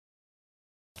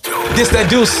This that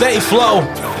do say flow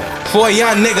for a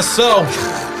young nigga so.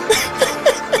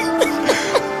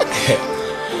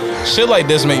 Shit like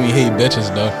this make me hate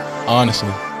bitches though, honestly.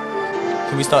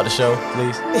 Can we start the show,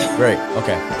 please? Great.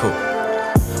 Okay, cool.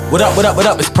 What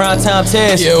up? It's Primetime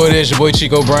Test. Yo, it is your boy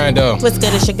Chico Brando. What's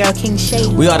good? It's your girl King Shay.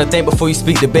 We ought to think before you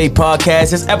speak debate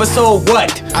podcast. It's episode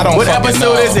what? I don't What fucking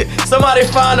episode know. is it? Somebody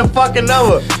find a fucking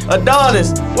number.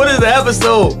 Adonis, what is the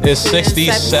episode? It's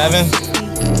 67.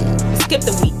 Skip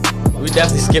the week. We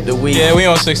definitely skipped a week. Yeah, we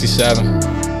on 67.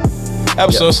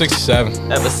 Episode Yep.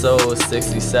 67. Episode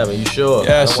 67. You sure?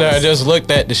 Yes, I sir. wanna- I just looked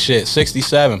at the shit.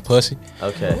 67, pussy.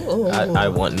 Okay. Ooh. I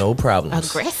want no problems.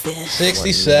 Aggressive.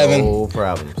 67. No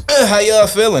problems. How y'all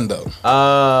feeling though?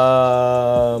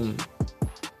 I'm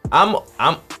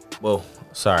well,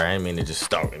 sorry, I didn't mean to just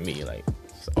start with me, like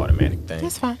it's an automatic thing.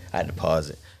 That's fine. I had to pause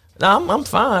it. No, I'm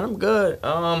fine, I'm good.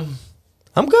 I'm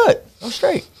good. I'm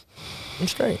straight.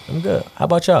 I'm good. How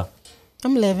about y'all?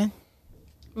 I'm living.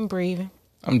 I'm breathing.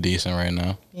 I'm decent right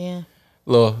now. Yeah.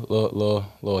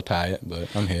 Little tired, but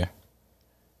I'm here.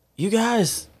 You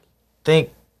guys think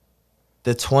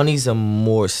the 20s are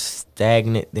more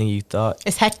stagnant than you thought?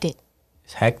 It's hectic.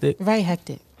 It's hectic? Very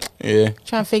hectic. Yeah.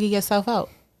 Trying to figure yourself out.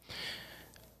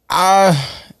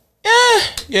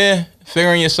 Yeah.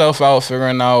 Figuring yourself out,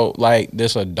 figuring out like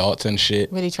this adults and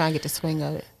shit. Really trying to get the swing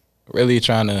of it. Really just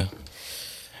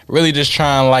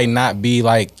trying to like not be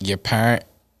like your parent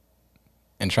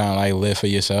and trying to like live for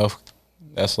yourself.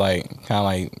 That's like kind of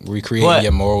like recreating But-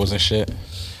 your morals and shit.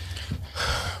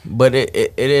 But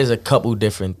it is a couple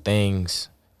different things.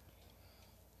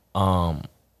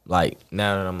 Like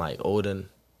now that I'm like older and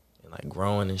like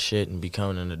growing and shit and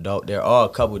becoming an adult, there are a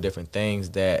couple different things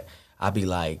that I be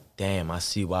like, damn, I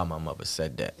see why my mother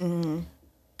said that. Mm-hmm.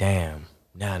 Damn,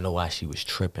 now I know why she was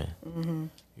tripping. Mm-hmm.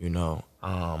 You know,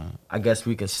 I guess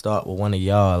we can start with one of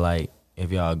y'all, like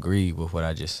if y'all agree with what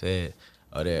I just said.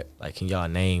 Or that, like, can y'all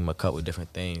name a couple of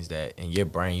different things that in your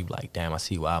brain you like, damn, I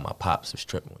see why my pops was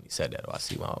tripping when he said that, or I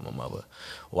see why my mother,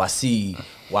 or I see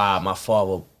why my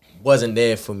father wasn't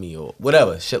there for me, or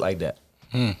whatever, shit like that.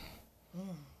 Damn.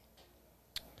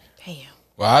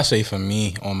 Well, I say for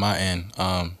me on my end,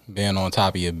 being on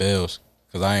top of your bills,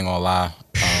 cause I ain't gonna lie,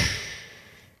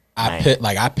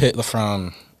 I pit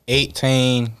from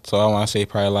 18 to I want to say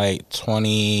probably like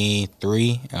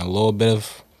 23 and a little bit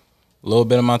of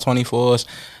my 24s.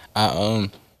 I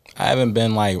haven't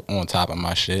been like on top of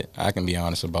my shit. I can be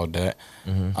honest about that.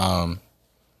 I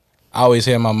always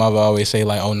hear my mother always say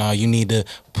like, "Oh no, you need to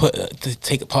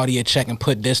take a part of your check and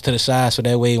put this to the side so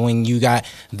that way when you got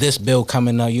this bill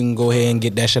coming up, you can go ahead and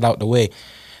get that shit out the way."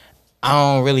 I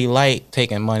don't really like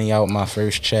taking money out my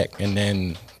first check and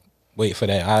then wait for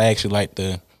that. I actually like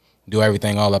to do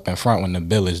everything all up in front when the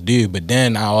bill is due. But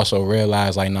then I also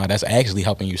realized like, no, that's actually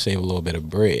helping you save a little bit of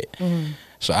bread.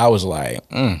 So I was like,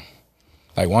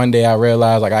 Like one day I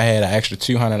realized like I had an extra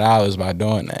 $200 by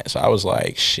doing that. So I was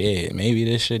like, shit, maybe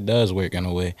this shit does work in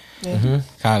a way. Yeah.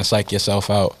 Kind of psych yourself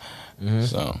out.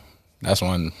 So that's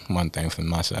one thing from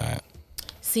my side.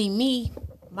 See, me,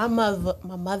 my mother,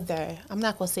 I'm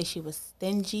not going to say she was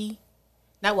stingy,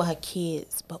 not with her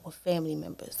kids, but with family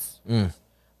members.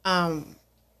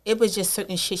 It was just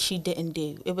certain shit she didn't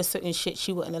do. It was certain shit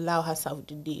she wouldn't allow herself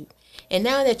to do. And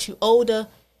now that you're older,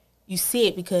 you see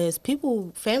it because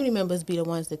family members be the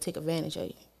ones that take advantage of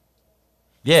you.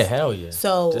 Yeah, hell yeah.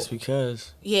 So just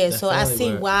because. Yeah, that so I family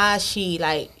see work. why she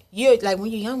you're like when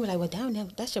you're young, we're like, well, damn,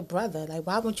 that's your brother. Like,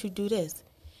 why won't you do this?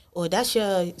 Or that's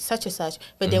your such and such.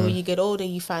 But then when you get older,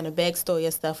 you find a backstory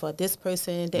of stuff. Or this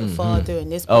person didn't fall through,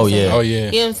 and this person. Oh, yeah. Oh, yeah.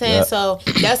 You know what I'm saying? Yep. So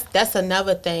that's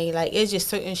another thing. Like, it's just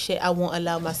certain shit I won't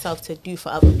allow myself to do for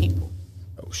other people.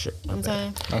 Oh shit. You know what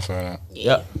I'm saying? I feel that.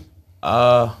 Yep.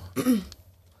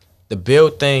 The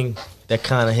build thing that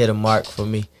kind of hit a mark for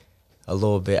me a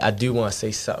little bit. I do want to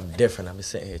say something different. I've been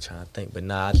sitting here trying to think, but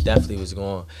nah, I definitely was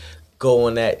going to go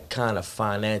on that kind of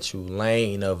financial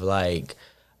lane of like,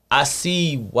 I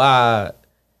see why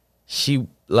she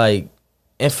like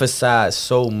emphasized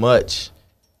so much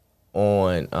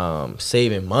on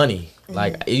saving money.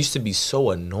 Like it used to be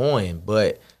so annoying,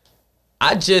 but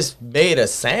I just made a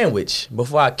sandwich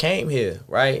before I came here,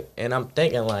 right? And I'm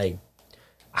thinking like,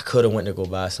 I could have went to go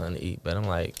buy something to eat, but I'm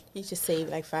like, You just save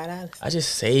like $5. I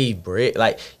just saved bread.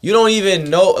 Like, you don't even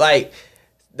know, like,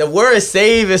 the word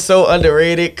save is so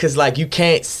underrated because, like, you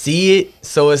can't see it.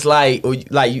 So it's like, or,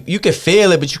 like you can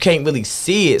feel it, but you can't really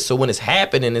see it. So when it's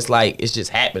happening, it's like, it's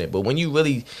just happening. But when you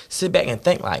really sit back and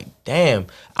think, like, damn,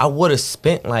 I would have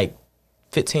spent, like,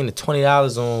 $15 to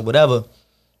 $20 on whatever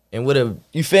and would have,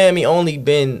 you feel me, it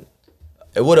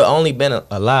would have only been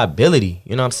a liability.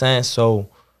 You know what I'm saying? So,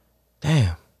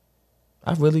 damn.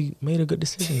 I really made a good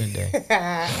decision today.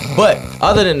 But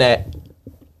other than that,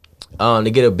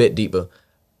 to get a bit deeper,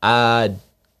 I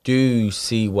do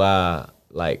see why,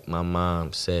 like, my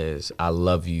mom says I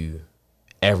love you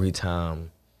every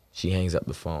time she hangs up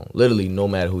the phone. Literally, no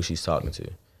matter who she's talking to.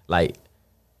 Like,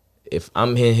 if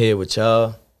I'm in here with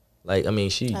y'all, like, I mean,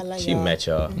 she y'all. met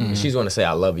y'all. Mm-hmm. She's gonna say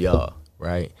I love y'all,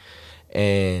 right?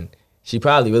 And she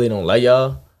probably really don't love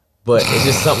y'all, but it's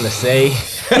just something to say.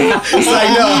 It's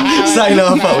like, no,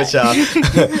 I fuck with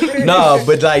y'all. No,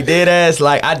 but like, dead ass,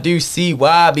 like, I do see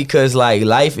why, because like,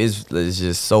 life is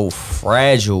just so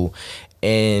fragile,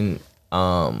 and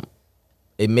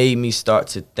it made me start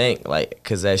to think, like,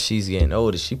 cause as she's getting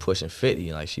older, she pushing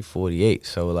 50, like she 48,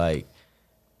 so like,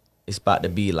 it's about to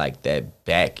be like that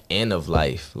back end of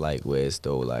life, like where it's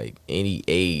though, like any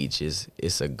age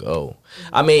it's a go.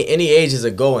 I mean, any age is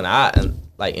a go in our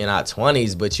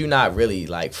 20s, but you're not really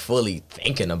like fully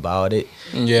thinking about it.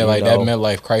 Yeah, like that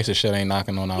midlife crisis shit ain't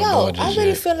knocking on our door just I really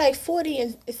yet. feel like 40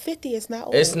 and 50 is not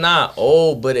old. It's not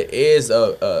old, but it is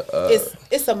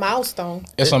it's a milestone.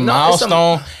 It's a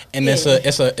milestone, and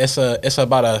it's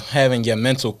about having your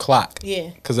mental clock. Yeah.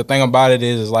 Because the thing about it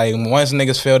is like once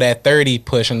niggas feel that 30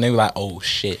 push, and they be like, oh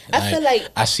shit. I feel like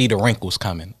I see the wrinkles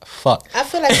coming. Fuck. I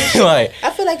feel like you should,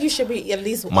 I feel like you should be at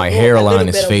least my hairline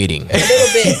is fading.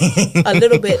 A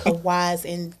little bit of wise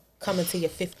in coming to your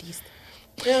 50s.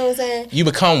 You know what I'm saying? You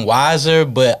become wiser,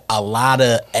 but a lot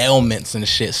of ailments and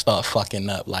shit start fucking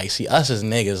up. Like, see, us as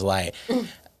niggas, like,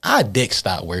 our dick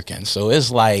stopped working. So it's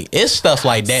like, it's stuff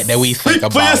like that we think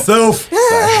about. For yourself.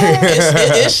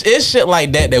 It's shit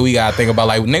like that we gotta think about.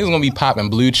 Like, niggas gonna be popping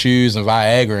Blue Chews and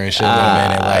Viagra and shit in a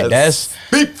minute. Like, that's...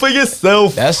 Speak for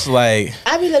yourself. That's like...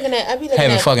 I be looking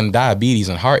having fucking diabetes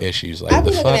and heart issues. Like, I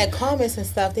be looking at comments and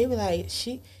stuff. They be like,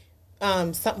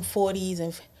 something 40s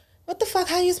and... What the fuck?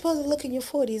 How you supposed to look in your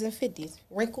 40s and 50s?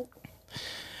 Wrinkled?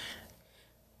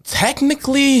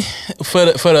 Technically, for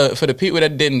the people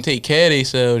that didn't take care of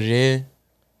themselves, yeah.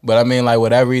 But I mean, like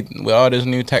with all this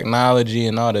new technology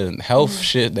and all the health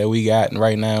shit that we got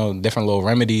right now, different little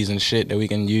remedies and shit that we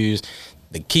can use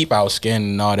to keep our skin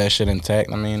and all that shit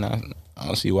intact. I mean, I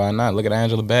don't see why not. Look at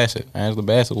Angela Bassett. Angela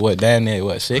Bassett, what, damn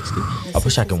near 60? I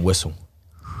wish I can whistle.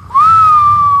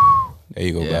 There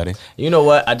you go, buddy. You know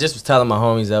what? I just was telling my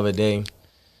homies the other day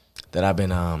that I've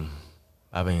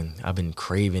been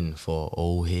craving for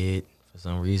old head for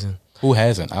some reason. Who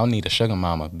hasn't? I don't need a sugar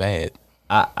mama bad.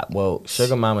 Well,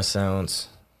 sugar mama sounds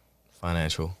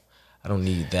financial. I don't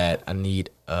need that. I need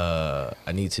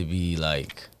to be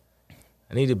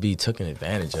taken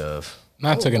advantage of.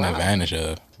 Not taken advantage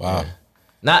of. Wow.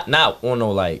 Yeah. Not on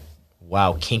no like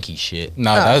wild kinky shit.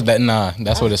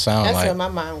 That's what it sounds like. That's where my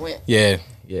mind went. Yeah.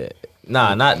 Yeah.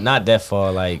 Nah, not that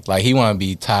far. Like he want to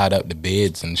be tied up to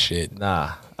beds and shit.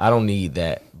 Nah, I don't need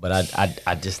that. But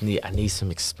I just need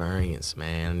some experience,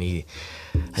 man.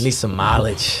 I need some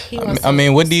mileage. I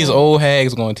mean, what these old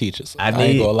hags gonna teach us? I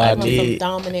need some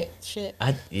dominant shit.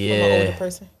 From an older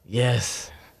person.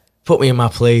 Yes. Put me in my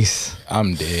place.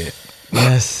 I'm dead.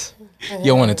 Yes.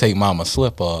 You want to take mama's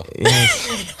slip off.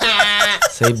 Yes.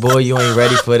 Say, boy, you ain't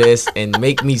ready for this, and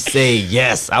make me say,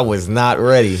 yes, I was not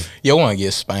ready. You want to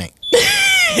get spanked.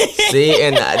 See,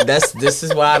 and this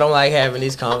is why I don't like having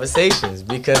these conversations,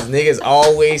 because niggas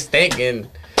always thinking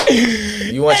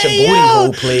you want your booty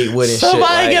hole played with and shit.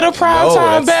 Somebody get a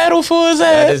primetime battle for his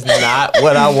ass. That is not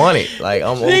what I wanted. Like,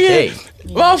 I'm okay.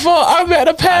 My fault. I'm at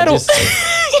a paddle.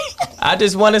 I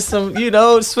just wanted some,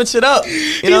 switch it up.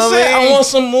 You know what I mean? I want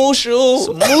some Mushu.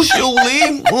 Some Mushu,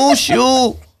 Lee.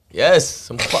 Mushu. Yes,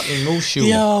 some fucking Mushu.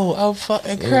 Yo, I'm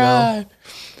fucking crying.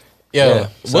 Yo, Yeah,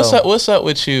 what's up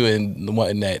with you and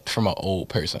wanting that from an old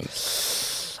person?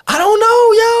 I don't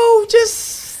know, yo.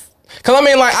 Just cause I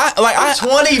mean, I'm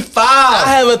 25. I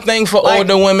have a thing for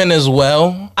older women as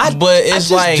well. But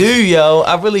it's I do, yo.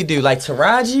 I really do. Like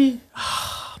Taraji.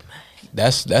 Oh, man.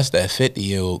 That's that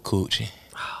 50-year-old coochie.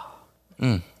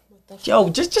 Yo,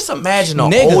 just imagine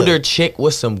an older chick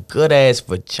with some good ass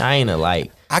vagina.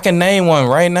 Like, I can name one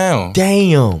right now.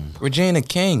 Damn. Regina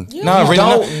King.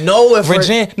 Don't know if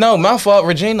Regina. No, my fault.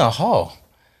 Regina Hall.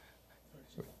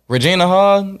 Regina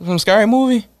Hall from Scary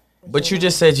Movie. But you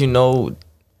just said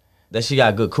that she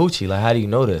got good coochie. Like, how do you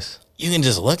know this? You can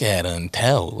just look at her and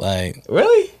tell. Like,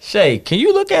 really? Shay, can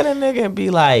you look at a nigga and be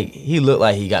like, he look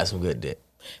like he got some good dick?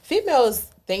 Females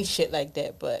think shit like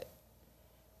that, but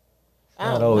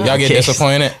I don't know. Y'all get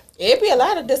disappointed? It be a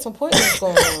lot of disappointments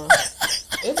going on.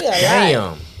 It be a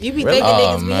Damn. lot. You be thinking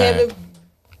niggas be having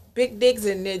big dicks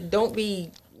and it don't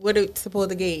be what it's supposed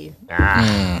to give.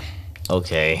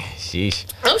 Okay. Sheesh.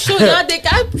 I'm sure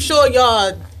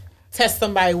y'all test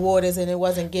somebody's waters and it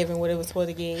wasn't giving what it was supposed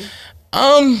to give?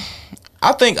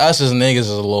 I think us as niggas is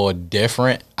a little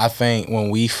different. I think when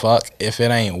we fuck, if it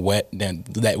ain't wet than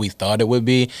that we thought it would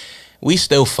be, we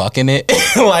still fucking it.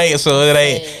 Like, so it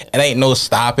ain't no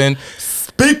stopping.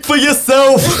 Speak for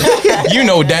yourself. You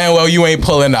know damn well you ain't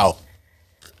pulling out.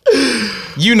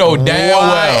 You know damn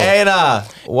well.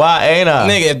 Why ain't I?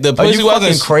 Nigga, if the pussy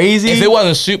wasn't crazy, if it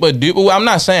wasn't super duper, I'm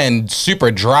not saying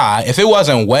super dry. If it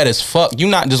wasn't wet as fuck, you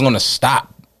not just gonna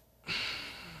stop.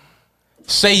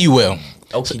 Say you will.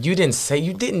 Okay, you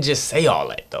didn't just say all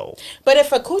that though. But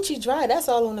if a coochie dry, that's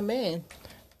all on the man.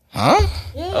 Huh?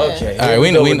 Yeah. Okay. All right,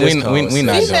 we not doing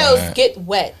Females that. get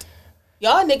wet.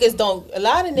 Y'all niggas don't. A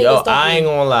lot of niggas don't. I ain't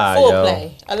gonna lie,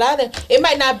 foreplay. A lot of it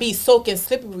might not be soaking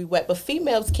slippery wet, but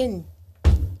females can.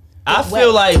 I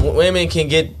feel like women can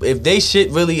get, if they shit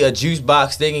really a juice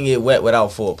box, they can get wet without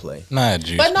foreplay. Not a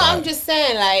juice. But no, box. I'm just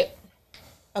saying, like,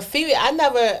 a female.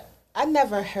 I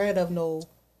never heard of no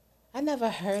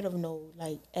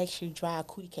like actually dry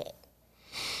cootie cat.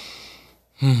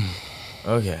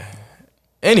 Okay.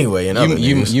 Anyway,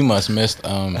 you must missed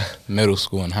middle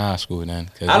school and high school then.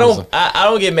 I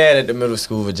don't get mad at the middle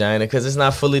school vagina because it's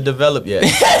not fully developed yet. You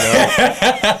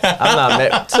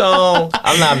know?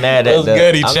 I'm not mad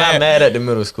at the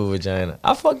middle school vagina.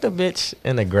 I fucked a bitch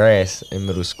in the grass in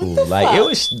middle school. Like fuck? it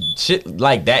was shit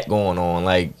like that going on.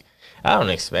 Like I don't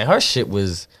expect her shit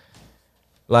was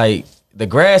like. The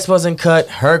grass wasn't cut.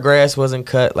 Her grass wasn't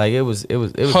cut. Like it was.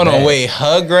 Hold on, wait.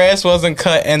 Her grass wasn't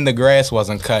cut and the grass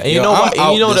wasn't cut. And you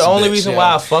know the only reason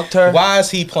why I fucked her. Why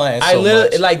is he playing so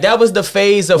much? Like that was the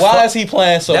phase of. Why is he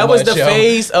playing so much? That was the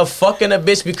phase of fucking a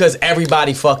bitch because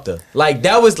everybody fucked her. Like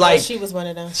that was like. She was one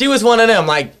of them. She was one of them.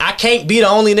 Like I can't be the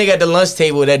only nigga at the lunch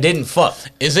table that didn't fuck.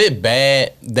 Is it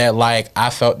bad that like I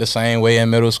felt the same way in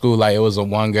middle school? Like it was a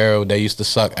one girl that used to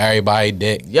suck everybody's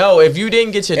dick. Yo, if you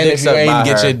didn't get your dick sucked by her, and if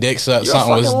you ain't get your dick sucked,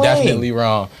 something was definitely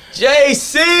wrong.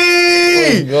 JC!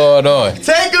 What's going on?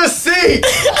 Take a seat!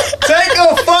 Take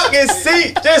a fucking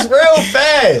seat! Just real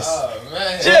fast! Oh,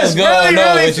 man. Just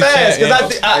really fast!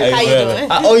 Because how you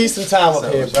doing? I owe you some time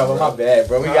up here, brother. My bad,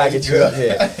 bro. We gotta get you up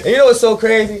here. And you know what's so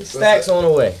crazy? Stack's on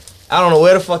the way. I don't know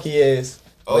where the fuck he is.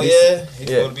 Oh yeah? He's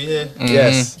supposed to be here? Mm-hmm.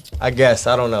 Yes. I guess.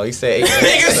 I don't know. He said 8 minutes.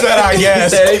 Nigga said I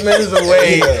guess. He said 8 minutes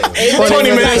away. 20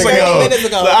 minutes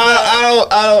ago. I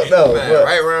don't know. Man,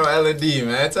 right around L&D,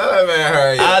 man. Tell that man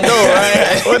hurry up. I know,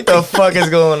 right? What the fuck is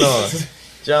going on?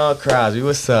 John Crosby,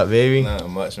 what's up, baby? Not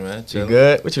much, man. You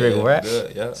good? What you ready to rap?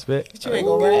 Good, yeah. Spit. What you ain't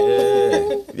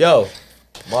gonna rap? Yo,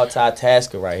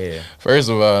 multitasker right here. First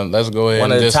of all, let's go ahead.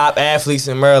 One of the top athletes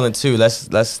in Maryland too.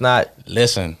 Let's not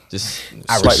listen. just.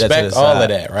 I swipe that to respect the all side. of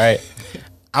that, right?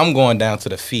 I'm going down to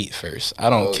the feet first. I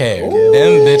don't care. Them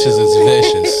bitches is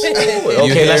vicious. You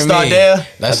Okay, hear let's start me? there.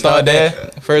 Let's start there.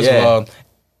 First of Yeah. all,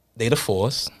 they the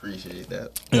force. Appreciate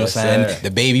that. You know Yes, what I'm saying? sir.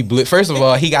 The baby blue. First of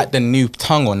all, he got the new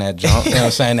tongue on that jump. You know what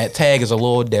I'm saying? That tag is a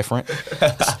little different.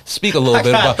 Speak a little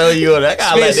bit I about throw you on that. I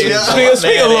gotta let Speak niggas-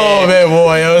 speak a little bit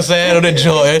more, you know what I'm saying? On the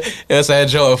Jordan. You know what I'm saying?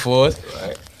 Jordan Force.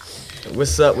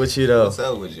 What's up with you though? What's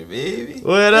up with you, baby?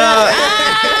 What up?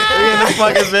 We in the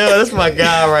fucking bill. This my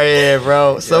guy right here,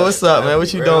 bro. So what's up, man?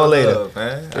 What you doing later? Love,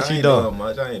 man. What I you ain't doing?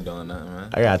 Much. I ain't doing nothing, man.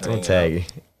 I got to Hanging tag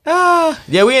out. you.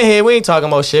 Yeah, we in here. We ain't talking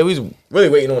about shit. We was really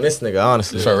waiting on this nigga,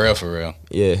 honestly. For real, for real.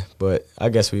 Yeah, but I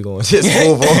guess we gonna just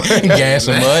move on. Gas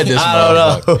and mud. This I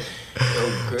don't know.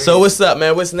 Crazy. So what's up,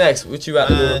 man? What's next? What you got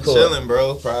to do? Man, Record? chilling,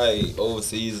 bro. Probably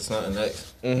overseas or something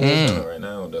next. Mm-hmm. Right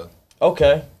now, though.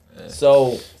 Okay.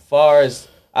 So far as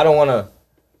I don't want to,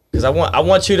 cause I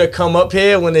want you to come up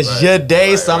here when it's Right, your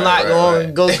day. right, So I'm right, not going to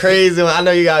right. go crazy. I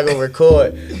know you gotta go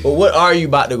record. But what are you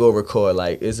about to go record?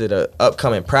 Like, is it a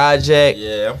upcoming project?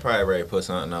 Yeah, I'm probably ready to put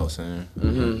something out soon.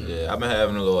 Yeah, I've been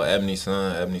having a little Ebony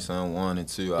Sun 1 and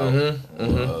 2 out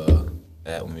on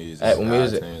Apple Music. Apple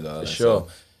Music, iTunes, all for that. sure. So,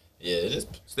 yeah, just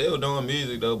still doing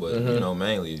music though, but you know,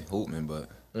 mainly hooping. But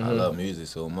I love music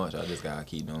so much, I just gotta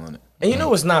keep doing it. And you know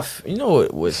what's not? You know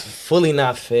what was fully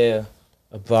not fair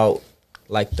about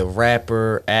like the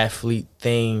rapper athlete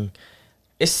thing?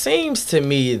 It seems to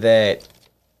me that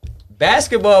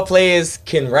basketball players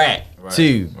can rap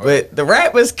too, but the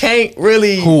rappers can't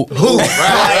really hoop.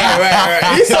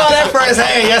 Right. You saw that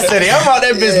firsthand yesterday. I'm out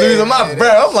that bitch losing my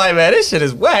breath. I'm like, man, this shit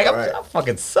is whack. I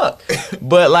fucking suck.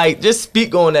 But like, just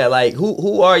speak on that. Like,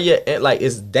 who are you? Like,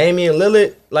 is Damian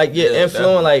Lillard like your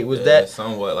influence? Like, was that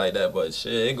somewhat like that? But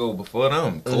shit, it go before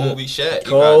them. Kobe, Shaq. You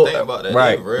Cole, gotta think about that.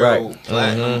 right, They real right.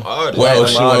 platinum artists. Well,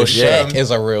 Platinum Shaq artist, is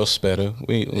a real spitter.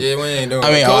 Yeah, we ain't doing.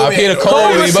 I mean, Kobe, Peter Kobe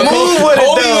Kobe, was but smooth with it,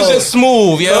 Kobe was though. just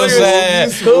smooth. You know what I'm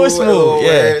saying? Kobe was smooth,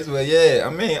 yeah. Words, but yeah, I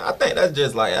mean, I think that's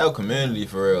just like our community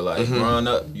for real. Like growing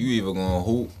up, you either gonna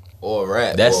hoop or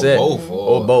rap. That's or it. Both,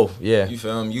 or both. Yeah. You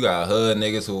feel me? You got hood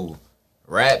niggas who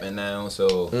rapping now,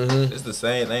 so it's the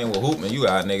same thing with hooping. You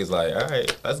got niggas like, all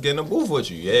right, let's get in the booth with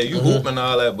you. Yeah, you hooping and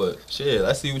all that, but shit,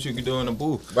 let's see what you can do in the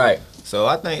booth. Right. So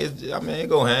I think it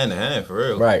go hand in hand for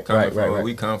real. Right, Coming right, from right, where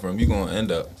we come from, you gonna end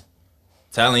up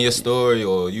telling your story,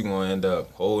 or you gonna end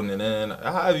up holding it in.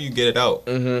 However you get it out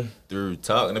through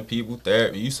talking to people,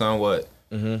 therapy. You somewhat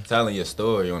telling your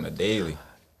story on a daily.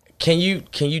 Can you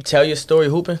tell your story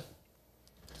hooping?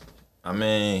 I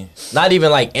mean, Not even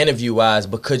like interview wise,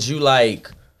 but could you like?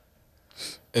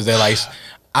 Is there like?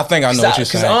 I think I know what you're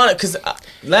saying. Because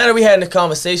now that we had in the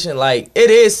conversation, like it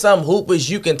is some hoopers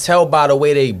you can tell by the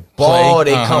way they ball,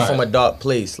 they come from a dark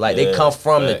place. Like they come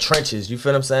from the trenches. You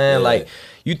feel what I'm saying? Yeah. Like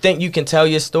you think you can tell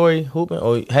your story hooping,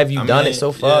 or have you done it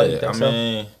so far? Yeah, You think I so?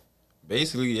 mean,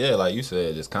 basically, yeah, like you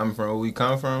said, just coming from where we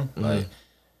come from, like,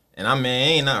 and I mean,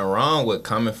 ain't nothing wrong with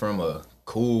coming from a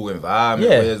cool environment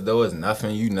where as though it's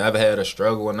nothing, you never had a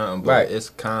struggle or nothing, but it's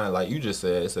kind of like you just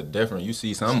said, it's a different. You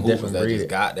see some hoopers that just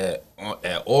got that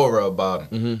aura about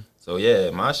them. So yeah,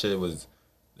 my shit was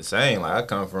the same. Like I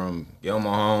come from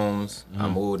Gilmore Homes, I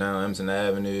moved down Emerson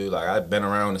Avenue. Like I've been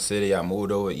around the city. I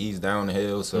moved over east down the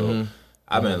hill, so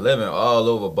I've been living all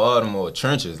over Baltimore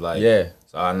trenches. Like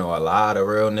so I know a lot of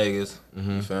real niggas.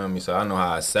 You feel me? So I know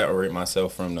how I separate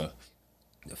myself from the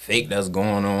fake that's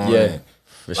going on. And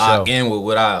lock in with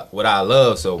what I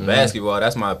love. So basketball,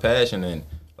 that's my passion, and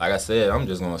like I said, I'm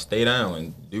just gonna stay down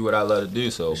and do what I love to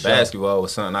do. So basketball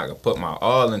was something I could put my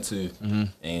all into,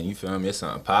 and you feel me? It's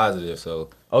something positive. So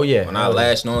when I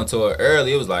latched on to it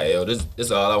early, it was like, yo, this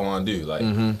is all I want to do. Like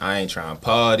I ain't trying to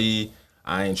party,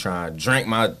 I ain't trying to drink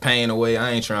my pain away.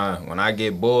 I ain't trying. When I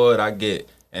get bored, I get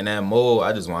in that mode.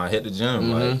 I just want to hit the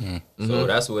gym. So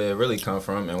that's where it really come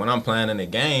from. And when I'm playing in the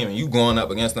game and you going up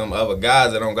against them other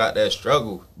guys that don't got that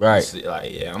struggle, you see,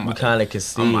 like I'm about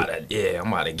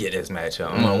to get this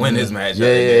matchup. I'm gonna win this matchup.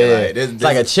 Like, it's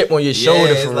like a chip on your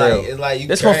shoulder for real. It's like you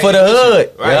this one for the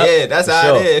hood, right? Yeah, that's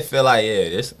how it is. It feel like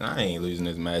I ain't losing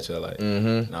this matchup. Like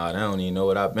nah, they don't even know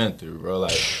what I've been through, bro.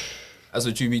 Like that's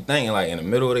what you be thinking, like in the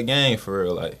middle of the game for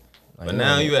real, like. But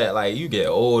now you you get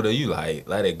older, you like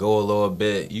let it go a little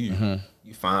bit. You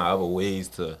find other ways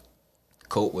to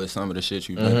cope with some of the shit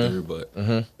you've been through.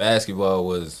 But basketball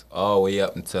was all the way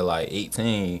up until like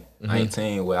 18,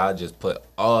 19, where I just put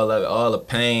all of it, all the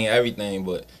pain, everything.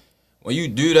 But when you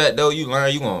do that though, you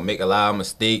learn you're gonna make a lot of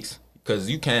mistakes because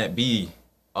you can't be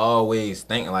always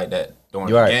thinking like that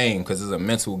during the game because it's a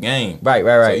mental game. Right.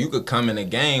 So you could come in the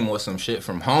game with some shit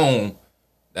from home.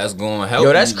 That's going to help.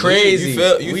 Yo, that's crazy.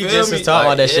 We just was talking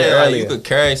about that shit earlier. You could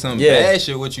carry some bad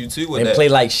shit with you too. With and that. Play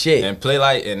like shit.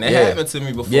 And that happened to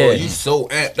me before. You so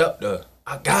amped up though.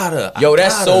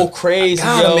 That's so crazy.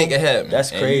 I gotta make it happen.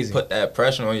 That's crazy. You put that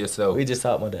pressure on yourself. We just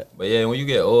talking about that. But yeah, when you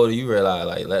get older, you realize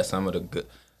like let some of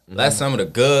the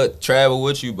good travel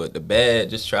with you, but the bad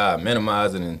just try to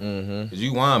minimize it. And cause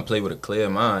you want to play with a clear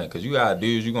mind. Cause you got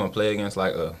dudes you gonna play against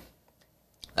like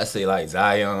let's say like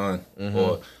Zion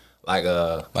or. Like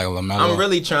LaMelo. I'm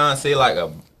really trying to say like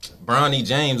a Bronny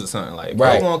James or something. Like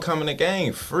bro gonna come in the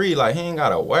game free. Like he ain't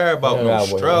gotta worry about no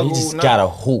struggle. He just gotta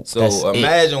hoop. So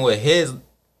imagine what his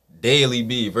daily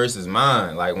be versus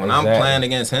mine. Like when I'm playing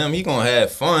against him, he gonna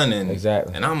have fun and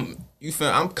and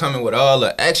I'm coming with all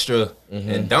the extra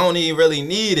and don't even really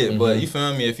need it. But you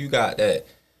feel me? If you got that,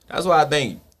 that's why I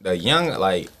think the young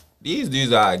like these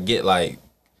dudes I get like.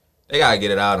 They gotta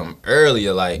get it out of them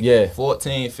earlier, like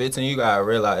 14, 15, you gotta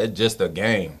realize it's just a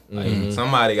game. Like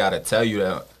somebody gotta tell you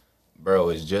that, bro,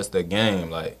 it's just a game.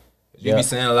 Like you be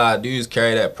seeing a lot of dudes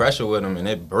carry that pressure with them and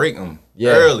it break them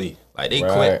early. Like they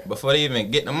quit before they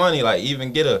even get the money, like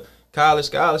even get a college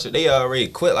scholarship, they already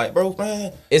quit. Like, bro,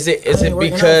 man. Is it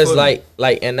because like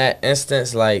in that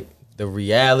instance, like the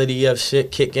reality of shit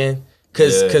kick in?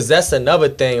 Cause that's another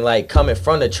thing, like coming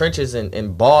from the trenches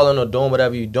and balling or doing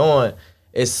whatever you doing.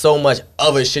 It's so much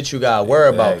other shit you gotta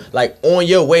worry about. Like on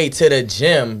your way to the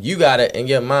gym, you gotta in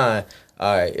your mind,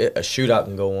 all right, a shootout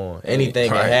can go on.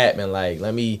 Anything can happen. Like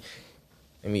let me,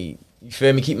 you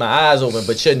feel me? Keep my eyes open.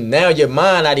 But now your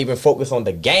mind not even focused on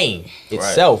the game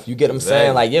itself. You get what I'm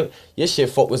saying? Like your shit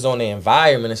focused on the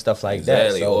environment and stuff like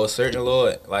that. So. Or certain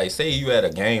like say you at a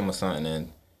game or something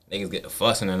and niggas get the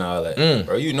fussing and all that.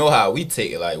 Bro, you know how we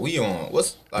take it. Like, we on,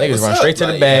 niggas run straight to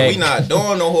the bag. We not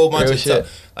doing no whole bunch of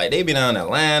stuff. Like, they be down in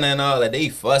Atlanta and all that. They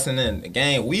fussing in the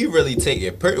game. We really take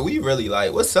it we really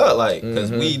like, what's up? Like,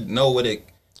 because we know what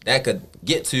that could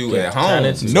get to at home.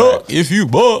 No, if you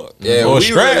buck or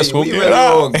stress, we really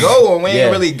gonna go and we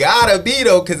ain't really gotta be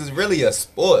though, because it's really a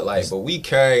sport. Like, but we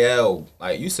carry out,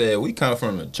 like you said, we come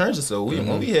from the trenches, so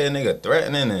when we hear a nigga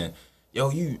threatening and yo,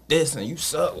 you this and you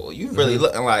suck. Well, you really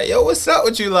looking like, yo, what's up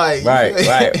with you? Like, Right. You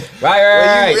looking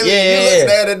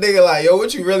at a nigga like, yo,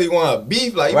 what you really want?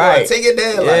 Beef? Like, you want to take it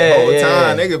down? Like, the whole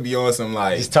time, nigga be on some,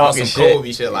 like, just talking some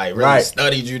Kobe shit. Like, really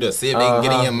studied you to see if they can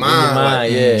get in your mind.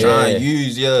 Like, trying to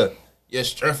use your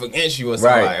strength against you or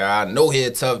something. Like, I know he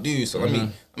a tough dude, so let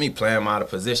me play him out of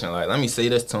position. Like, let me say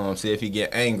this to him, see if he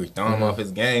get angry, throw him off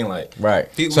his game. Like,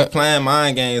 people playing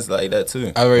mind games like that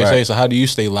too. I already say. So, how do you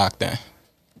stay locked in?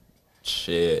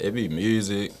 Shit, it be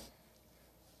music.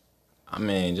 I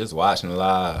mean, just watching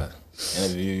live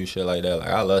interviews, shit like that. Like,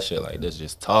 I love shit like this,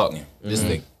 just talking, just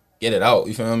to get it out.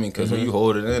 You feel me? Because when you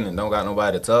hold it in and don't got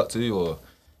nobody to talk to, or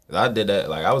cause I did that.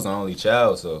 Like, I was the only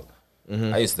child, so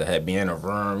I used to be in a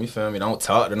room. You feel me? Don't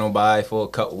talk to nobody for a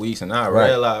couple weeks, and I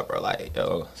realized, bro, like,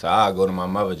 yo. So I go to my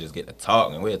mother, just get to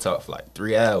talk, and we'd talk for like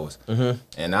 3 hours.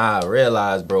 And I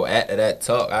realized, bro, after that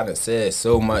talk, I done said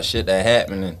so much shit that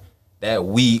happened and that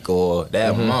week or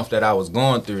that month that I was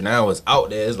going through. Now it's out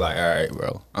there. It's like, all right,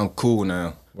 bro, I'm cool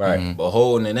now. Right. But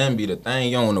holding it in be the thing.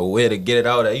 You don't know where to get it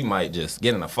out at. You might just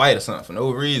get in a fight or something for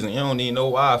no reason. You don't even know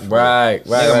why.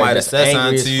 Nigga might have said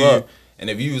something to you.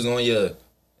 And if you was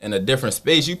in a different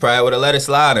space, you probably would have let it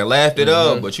slide and laughed it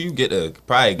up. But you get to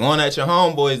probably going at your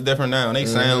homeboys different now. And they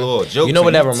saying little jokes. You know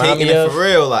what that remind me of? For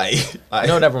real, like. You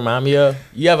know what that remind me of?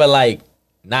 You ever like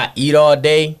not eat all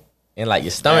day? And like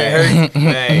your stomach hurt,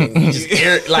 you just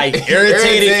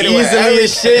irritated easily and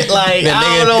shit. Like,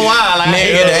 I don't know why. Like,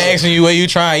 nigga asking you where you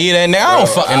trying to eat at now. I don't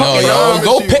fucking know, yo.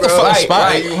 Go pick a fucking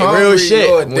spot. Real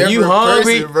shit. When you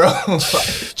hungry, bro,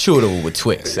 chew it over with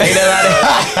Twix. Ain't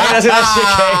that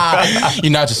shit came?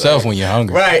 You're not yourself when you're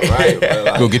hungry. Right.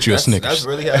 Like, go get you a Snickers. That's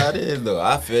really how it is, though.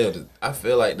 I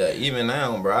feel like that even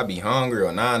now, bro. I be hungry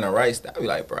or not in the right state. I be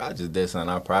like, bro, I just did something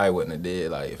I probably wouldn't have did.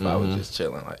 Like, if I was just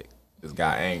chilling, like. Just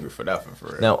got angry for nothing, for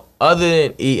real. Now, other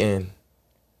than eating,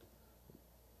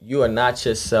 you are not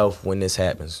yourself when this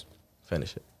happens.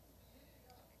 Finish it.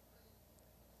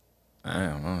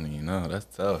 Damn, I don't even know. That's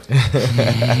tough.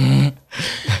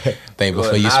 Think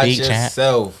before you speak, champ.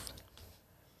 Yourself.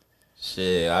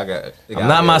 Shit, I'm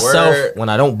not myself when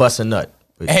I don't bust a nut.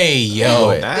 Hey,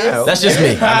 yo. That's just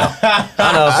me.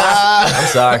 I know. I'm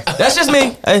sorry. That's just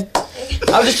me. I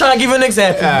was just trying to give you an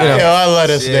example. You know? Yo, I love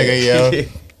this nigga, yo.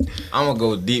 I'm gonna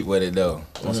go deep with it though,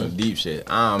 on some deep shit.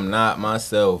 I'm not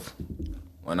myself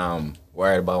when I'm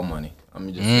worried about money. Let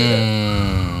me just say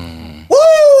that.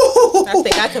 Woo! I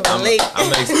think I can relate.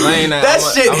 I'm gonna explain that. That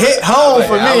shit hit home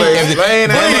for me. Please,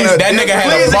 that nigga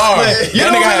had a bar. That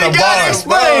nigga had a bar.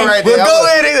 Explain. Right, well, go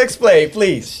ahead and explain,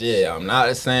 please. Shit, I'm not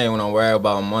the same when I'm worried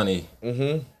about money.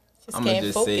 I'm gonna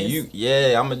just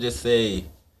say I'm gonna just say.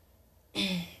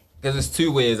 Because there's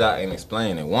two ways I can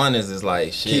explain it. One is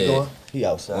like shit. Keep going. He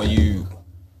outside.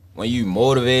 When you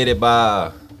motivated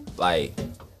by like,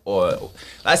 or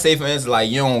let's say for instance like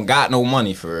you don't got no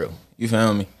money for real. You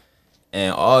feel me?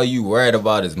 And all you worried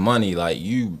about is money. Like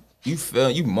you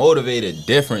feel you motivated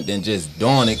different than just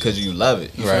doing it because you love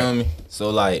it. You feel me?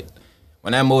 So like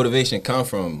when that motivation come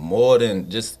from more than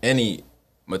just any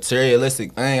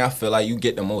materialistic thing, I feel like you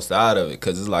get the most out of it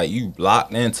because it's like you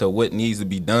locked into what needs to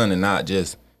be done and not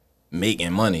just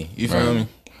making money. You feel me?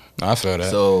 I feel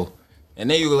that. So, and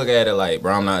then you look at it like,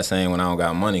 bro, I'm not saying when I don't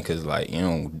got money because like you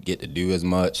don't get to do as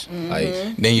much. Like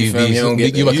then you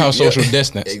become social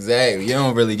distance. Exactly. You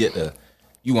don't really get to.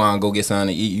 You want to go get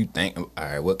something to eat. You think, all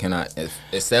right, what can I?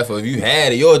 Except for if you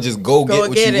had it, you'll just go get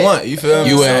what you want. You feel me?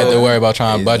 You wouldn't have to worry about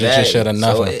trying to budget your shit or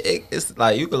nothing. So it's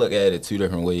like you can look at it two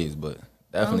different ways, but.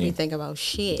 Definitely. I don't be thinking about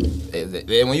shit.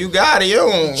 When you got it, you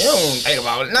don't think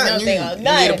about nothing. You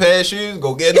need a pair of shoes,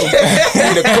 go get them.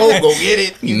 You need a coat, go get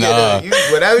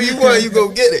it. Whatever you want, you go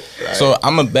get it. Right. So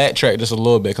I'm going to backtrack just a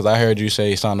little bit because I heard you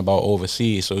say something about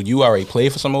overseas. So you already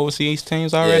played for some overseas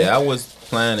teams already? Yeah, I was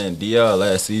playing in DR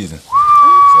last season. So yeah,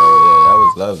 that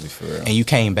was lovely for real. And you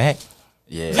came back?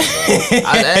 Yeah.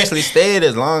 I actually stayed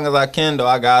as long as I can though.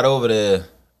 I got over there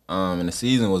and the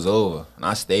season was over. And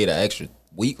I stayed an extra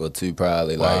week or two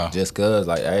probably, like just cause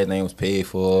like everything was paid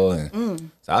for,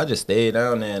 and so I just stayed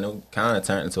down there and it kind of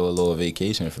turned into a little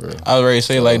vacation for real. I was ready to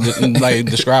say like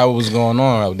describe what was going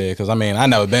on out there, cause I mean I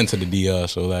never been to the DR,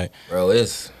 so like bro,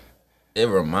 it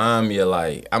remind me of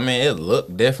like it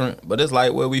look different, but it's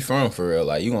like where we from for real.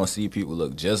 Like you gonna see people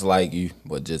look just like you,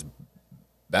 but just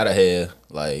better hair.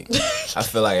 Like I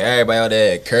feel like everybody out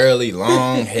there had curly,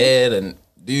 long head and.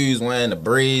 Dudes wearing the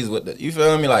braids with the, you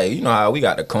feel me? Like, you know how we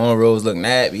got the cornrows looking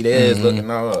nappy, theirs looking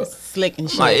all slick and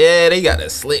shit. Like, yeah, they got the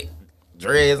slick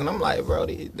dreads, and I'm like, bro,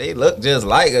 they look just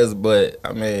like us, but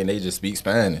I mean, they just speak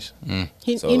Spanish.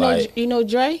 So you know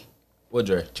Dre? What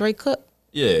Dre? Dre Cook.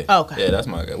 Yeah. Okay. Yeah, that's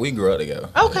my guy. We grew up together.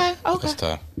 Okay. That's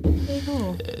tough.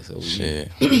 Yeah, so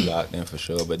we locked in for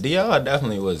sure. But DR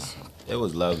definitely was. It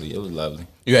was lovely. It was lovely.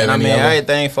 You had and I any mean, other-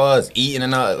 everything for us eating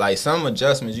and all. Like some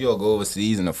adjustments, you'll go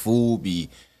overseas and the food be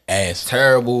Ass.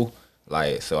 terrible.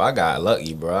 Like, so I got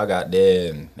lucky, bro. I got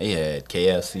there and they had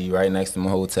KFC right next to my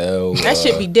hotel. That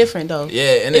should be different though.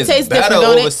 Yeah, and It it's tastes better different,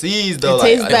 don't it? overseas though. It Like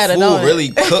tastes the better, food don't it? really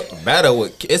cooked better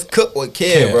with. It's cooked with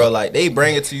care, Yeah. bro. Like they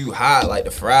bring it to you hot, like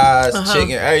the fries, Uh-huh.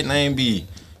 chicken, everything be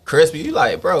crispy. You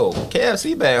like, bro,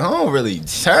 KFC back home really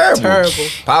terrible. Terrible.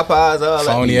 Popeyes, all that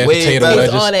Phony be ass way potato better.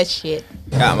 wedges. All that shit.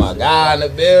 Got my guy in the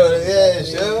building, yeah,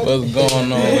 sure. What's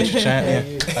going on with your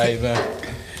champion? How you been?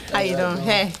 How you doing?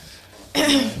 Hey.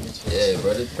 Yeah,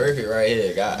 bro, this perfect right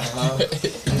here, guy.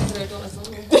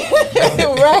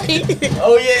 Right.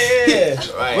 Oh yeah.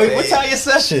 Right, Wait, hey. what time your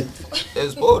session? It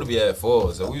was supposed to be at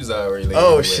 4, so we was already leaving.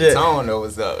 Oh, with shit. Tone know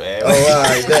what's up, man. Oh, all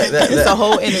right. It's a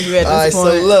whole interview at All right, this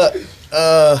so point.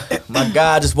 look, my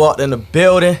guy just walked in the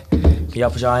building. Can y'all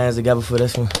put your hands together for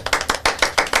this one?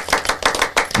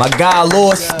 My guy,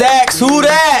 Lord Stacks. Who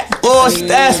that? Lord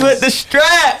Stacks with the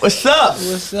strap. What's up?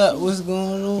 What's up? What's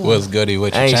going on? What's goody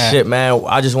with your Ain't champ? shit, man.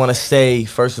 I just want to say,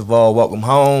 first of all, welcome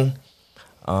home.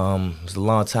 It's a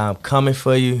long time coming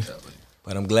for you,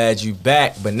 but I'm glad you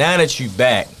back. But now that you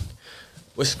back,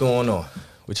 what's going on?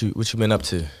 What you been up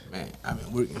to? Man, I've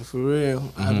been working for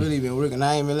real. I've really been working.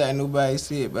 I ain't been letting nobody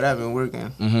see it, but I've been working.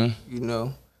 Mm-hmm. You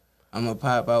know, I'm gonna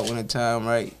pop out when the time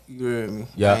right. You heard me.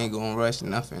 Yeah. I ain't gonna rush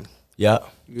nothing. Yeah.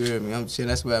 You heard me. I'm chilling.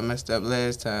 That's where I messed up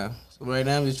last time. So right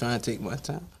now I'm just trying to take my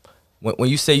time. When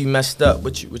you say you messed up,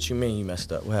 what you mean you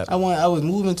messed up? What happened? I was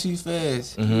moving too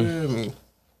fast. You heard me.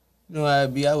 You know how I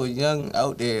be. I was young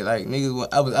out there, like niggas.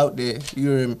 I was out there. You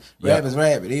heard me. Yeah. Rappers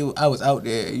rapping. I was out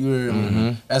there. You heard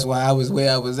me. That's why I was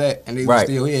where I was at, and they Right. was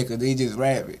still here because they just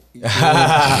rap it. You feel me?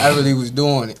 I really was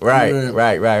doing it. You Right, heard me?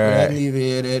 right. But I neither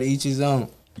here that each his own.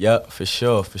 Yep, for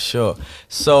sure.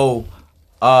 So,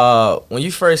 when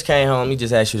you first came home, let me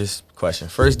just ask you this question.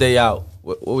 First day out,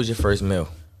 what was your first meal?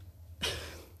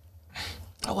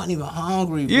 I wasn't even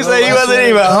hungry. You bro. say you I wasn't swear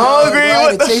even to God, hungry? bro, I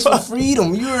What had the a taste fuck? for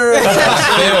freedom. You heard me.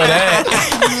 Feel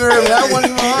that. You heard me. I wasn't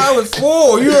even hungry. I was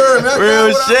full. You heard me. I Real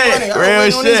got what I shit, wanted. I real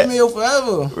was on this shit. meal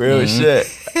forever. Real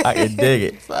shit. I can dig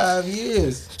it. 5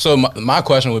 years. So my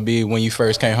question would be, when you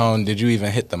first came home, did you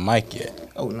even hit the mic yet?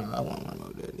 Oh no, I wasn't gonna know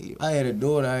that either. I had a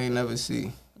daughter I ain't never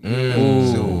see. Ooh.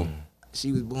 So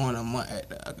she was born a month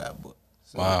after I got booked.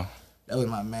 So Wow. that was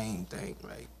my main thing.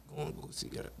 Like, going to go see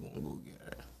her, going to go get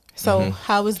her. So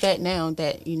how is that now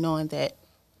that you knowing that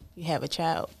you have a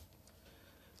child?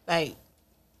 Like,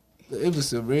 It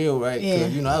was surreal, right? Yeah.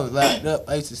 Cause, you know, I was locked up.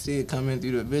 I used to see it coming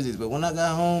through the visits, but when I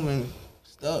got home and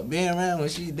start being around when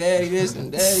she daddy this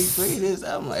and daddy play this,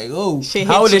 I'm like, oh. shit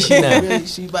How old hit is you. she now? Really,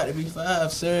 she about to be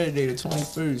 5 Saturday the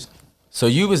 21st. So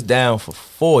you was down for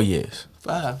 4 years,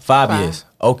 5. 5 Wow. years.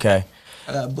 Okay.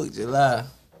 I got booked July.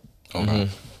 Okay.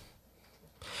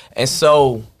 And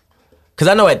so, cause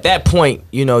I know at that point,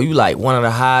 you know, you like one of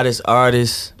the hottest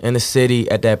artists in the city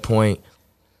at that point,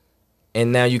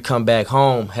 and now you come back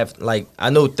home. I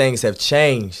know things have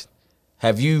changed.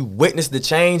 Have you witnessed the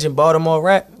change in Baltimore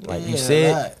rap? Like you Yeah,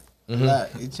 said, a lot.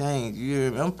 It changed. You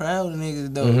heard me? I'm proud of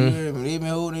niggas though. You heard me? They been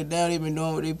holding it down. They been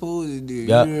doing what they supposed to do.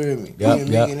 Yup. You heard me? Yup, They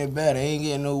been yup. making it better. Ain't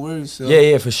getting no worse. So.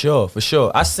 yeah, for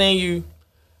sure. I seen you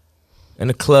in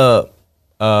the club.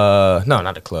 No,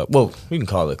 not the club. Well, we can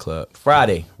call it a club.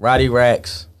 Friday, Roddy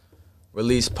Racks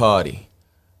release party.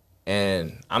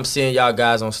 And I'm seeing y'all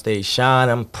guys on stage shine.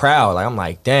 I'm proud. Like I'm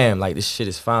like, damn, like this shit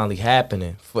is finally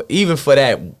happening.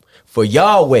 For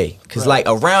y'all way. Cause like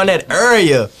around that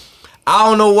area, I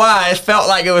don't know why. It felt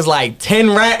like it was like 10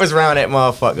 rappers around that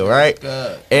motherfucker, right?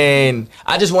 God. And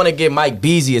I just want to give Mike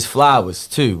Beasley his flowers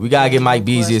too. We gotta give Mike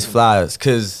Beasley his flowers,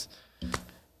 cause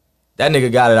that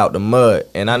nigga got it out the mud.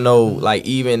 And I know, like,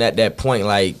 even at that point,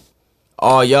 like,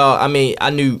 all y'all, I mean, I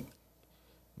knew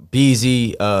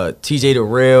Beasley, TJ the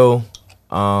Real,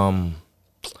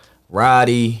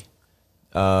 Roddy.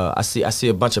 I see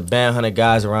a bunch of Band Hunter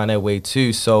guys around that way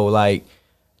too. So like,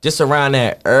 just around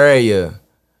that area,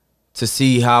 to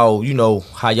see how, you know,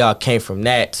 how y'all came from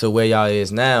that to where y'all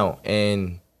is now.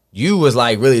 And you was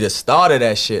like really the start of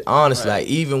that shit, honestly. Right. Like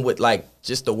even with like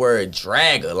just the word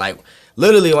dragger, like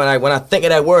literally when I think of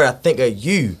that word, I think of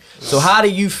you. So how do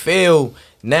you feel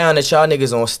now that y'all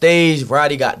niggas on stage,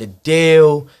 Roddy got the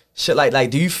deal, shit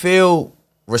like do you feel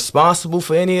responsible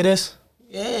for any of this?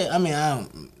 Yeah, I mean, I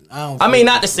don't. I mean,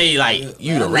 not to say like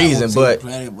you the I'm not reason, gonna but take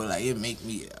credit, but like it make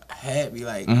me happy.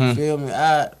 Like Mm-hmm. you feel me?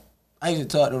 I used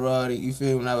to talk to Roddy. You feel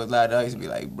me? When I was locked up, I used to be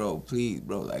like, bro, please,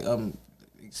 bro. Like I'm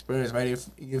experienced right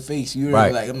in your face. You heard me?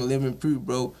 Right. Like I'm a living proof,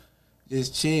 bro.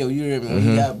 just chill. You hear me? When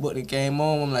he got booked and came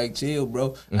home, I'm like, chill,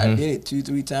 bro. I did it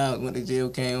 2-3 times. Went to jail,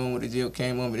 came home. Went to jail,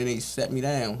 came home, but then they set me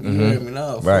down. You hear me?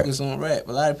 No, focus on rap.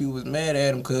 A lot of people was mad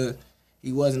at him because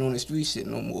he wasn't on the street shit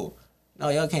no more. No,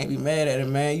 y'all can't be mad at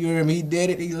him, man. You hear me? He did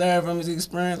it. He learned from his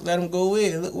experience. Let him go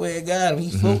in. Look where it got him.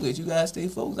 He focused. You gotta stay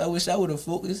focused. I wish I would have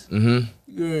focused. You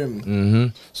hear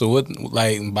me? So what,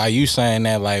 like, by you saying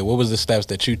that, like, what was the steps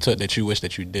that you took that you wish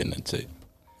that you didn't have took?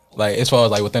 Like, as far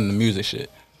as, like, within the music shit.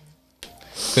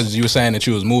 Because you were saying that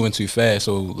you was moving too fast.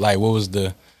 So, like, what was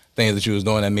the things that you was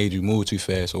doing that made you move too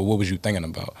fast? Or what was you thinking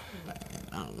about? Man,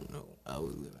 I don't know.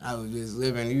 I was just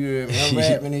living. You hear me? I'm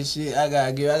rapping and shit. I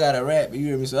gotta rap. You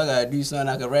hear me? So I gotta do something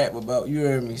I can rap about. You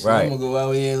hear me? So I'm gonna go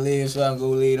out here and live. So I can go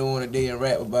later on a day and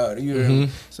rap about it. You hear me?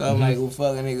 So I might go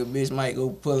fuck a nigga. Bitch might go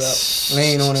pull up,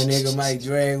 lean on a nigga. Might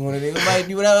drag on a nigga. Might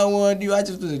do whatever I want to do. I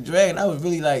just was dragging. I was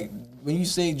really like, when you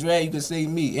say drag, you can say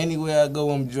me. Anywhere I go,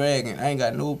 I'm dragging. I ain't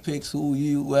got no pics. Who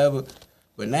you, whoever.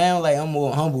 But now, like, I'm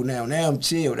more humble now. Now I'm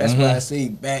chill. That's why I say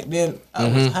back then I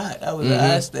was hot. I was an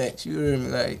eye stacks. You hear me?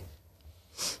 Like.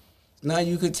 Now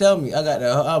you could tell me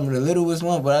I'm the littlest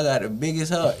one, but I got the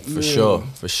biggest heart. For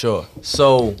sure.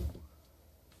 So,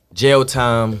 jail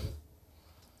time,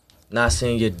 not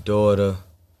seeing your daughter,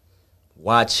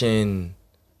 watching,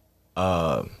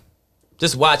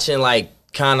 just watching like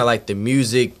kind of like the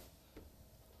music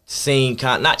scene,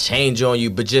 not change on you,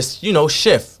 but just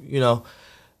shift.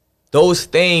 Those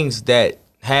things that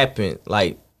happened,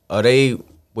 like, are they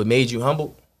what made you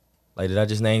humble? Like, did I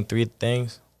just name 3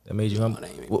 things that made you humble?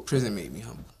 Prison made me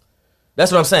humble.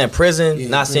 That's what I'm saying. Prison,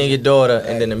 not seeing your daughter,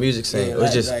 and then the music scene. Yeah, it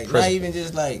was just prison. Not even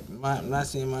just like not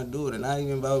seeing my daughter. Not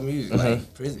even about music.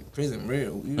 Like prison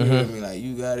real. You hear me? Like,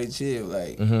 you gotta chill.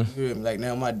 Like you hear me? Like,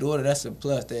 now my daughter, that's a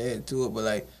plus to add to it. But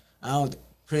like, I don't.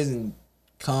 Prison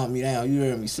calmed me down. You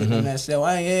hear me? Sitting in that cell,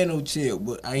 I ain't had no chill,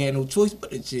 but I ain't had no choice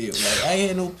but to chill. Like, I ain't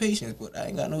had no patience, but I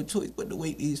ain't got no choice but to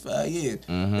wait these 5 years.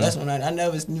 That's when I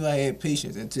never knew I had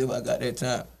patience until I got that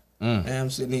time. Now I'm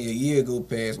sitting here, a year go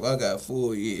past, well, I got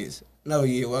 4 years. Another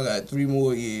year, well, I got 3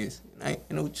 more years. And I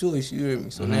ain't no choice, you hear me?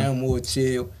 So now I'm more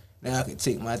chill. Now I can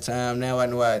take my time. Now I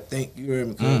know how to think, you hear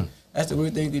me? 'Cause that's the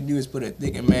worst thing you can do is put a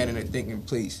thinking man in a thinking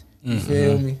place. You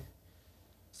feel me?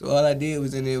 So all I did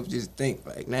was in there was just think.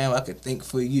 Like, now I could think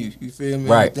for you. You feel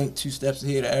me? I could think 2 steps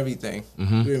ahead of everything.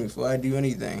 You feel me? Before I do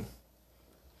anything.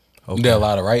 Okay. You did a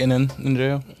lot of writing in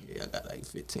jail? Yeah, I got like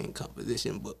 15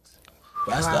 composition books.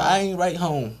 But I ain't write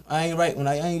home. I ain't write when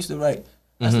I ain't used to write.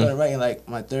 I started writing like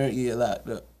my 3rd year locked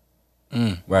up.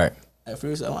 Right. At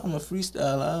first, I'm a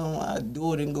freestyler. I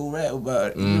do it and go rap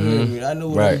about it. You hear me? I know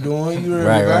what I'm doing. You hear me?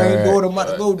 I ain't doing it, I'm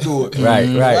about to go do it.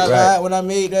 Right. When I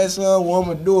made that song, well, I'm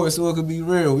going to do it so it could be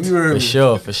real. You hear me?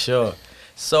 For sure.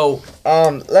 So,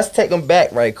 let's take them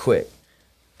back right quick.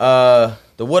 The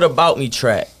What About Me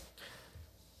track.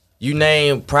 You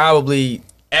name probably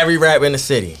every rapper in the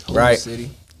city, right?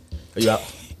 City. Are you out?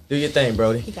 Do your thing,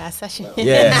 Brody. He got a session.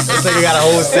 Yes, this nigga got a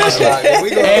whole session.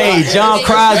 Hey, John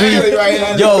Crosby.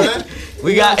 Yo,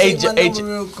 we got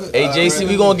JC,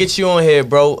 we gonna get you on here,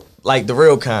 bro. Like the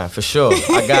real kind, for sure.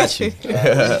 I got you.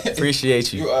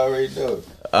 Appreciate you. You already know.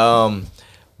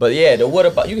 But yeah, the What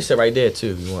About, you can sit right there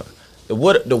too if you want.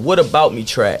 The What About Me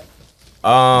track.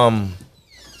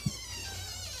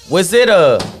 Was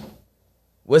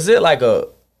it like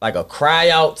a cry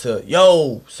out to,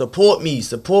 yo, support me,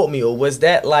 or was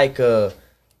that like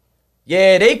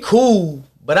yeah, they cool,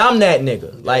 but I'm that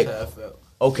nigga? That's like, how I felt.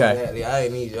 Okay. Exactly. I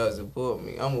ain't need y'all to support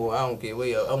me. I don't care where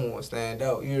y'all, I'm gonna stand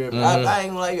out. You hear me? I ain't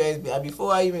gonna lie, you guys.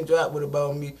 Before I even dropped What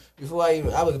About Me, I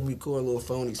was recording little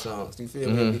phony songs. You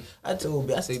feel me? I told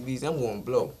B, I say, Beezy, I'm gonna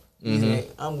blow. I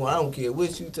don't care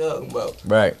what you talking about.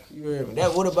 Right. You hear me?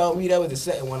 That What About Me, that was the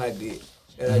second one I did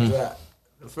that I dropped.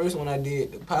 The first one I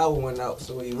did, the power went out,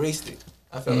 so I erased it.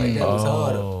 I felt like that was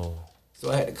harder.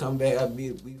 So I had to come back. I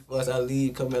leave,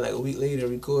 come back like a week later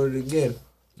and record it again.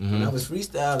 And I was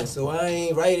freestyling, so I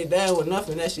ain't write it down with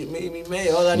nothing. That shit made me mad.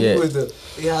 All I knew was the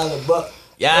holler buck.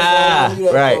 Yeah,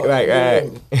 right.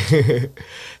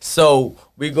 So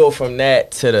we go from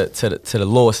that to the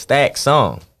Lil Stack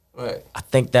song. Right. I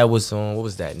think that was on, what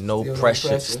was that?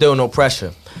 Still No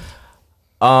Pressure.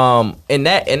 In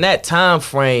that time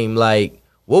frame, like,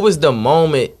 what was the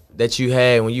moment that you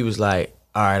had when you was like,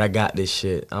 all right, I got this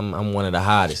shit. I'm one of the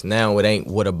hottest. Now it ain't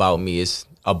What About Me, it's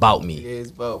about me. Yeah, it's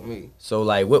about me. So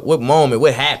like, what moment?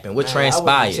 What happened? What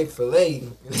transpired? I was Chick-fil-A.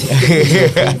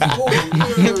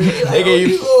 They gave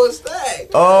you Lil Stack.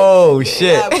 Oh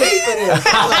shit. I paid for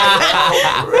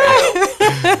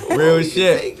this. Real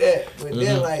shit. Take that. But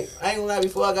then, like, I ain't gonna lie.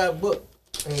 Before I got booked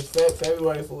in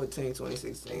February 14,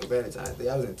 2016, Valentine's Day,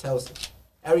 I was in Tulsa.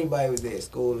 Everybody was there,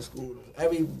 school.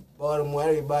 Every Baltimore,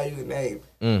 everybody you can name.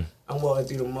 I'm walking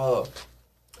through the mall.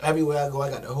 Everywhere I go,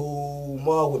 I got the whole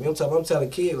mall with me. I'm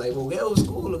telling kids, like, well, go to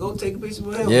school or go take a picture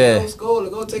with him. Yeah. Go to school or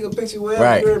go take a picture with him.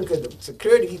 Right. Because the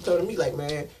security keep telling me, like,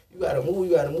 man, you gotta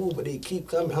move. But they keep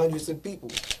coming, hundreds of people.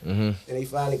 And they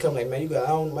finally come, like, man,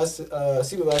 my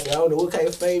supervisor said, I don't know what kind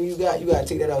of fame you got. You gotta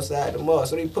take that outside the mall.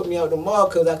 So they put me out the mall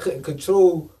because I couldn't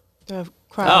control The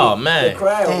crowd. Oh man, the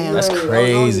crowd. Damn. That's I was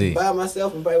crazy. by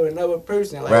myself and probably with another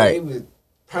person. Like, Right. it was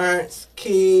parents,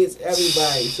 kids,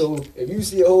 everybody. So if you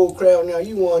see a whole crowd now,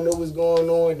 you want to know what's going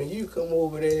on, then you come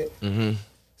over there.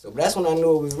 So that's when I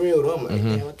knew it was real. Though. I'm like,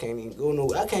 damn, I can't even go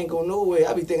nowhere. I can't go nowhere.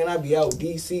 I be thinking I'd be out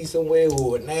D.C. somewhere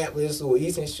or Annapolis or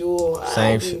Eastern Shore.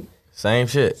 Same shit. Same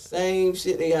shit. Same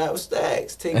shit. They have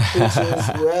stacks, take pictures,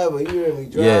 wherever. You hear me?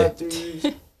 Drive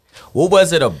throughs. What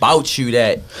was it about you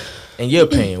that, in your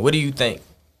opinion, what do you think?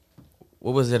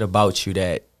 What was it about you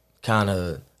that kind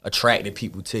of attracted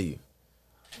people to you?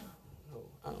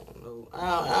 I don't know.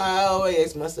 I always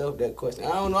ask myself that question. I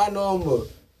don't know. I know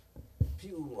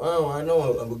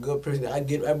I'm a good person. I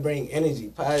bring energy,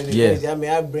 positive energy. I mean,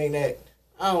 I bring that.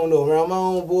 I don't know. Around my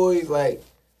own boys, like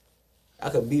I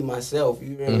could be myself. You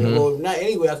know what I mean? Well, not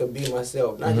anyway. I could be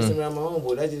myself. Not just around my own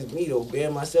boys. That's just me though.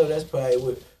 Being myself. That's probably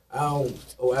what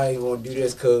I ain't gonna do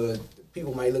this because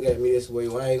people might look at me this way.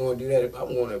 Well, I ain't gonna do that if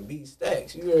I'm gonna be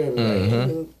Stacks. You hear me?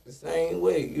 Like, the same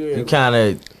way. You kind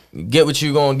of get what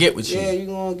you gonna get with you. Yeah, you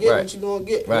gonna get what you gonna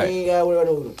get. Right. You ain't gotta worry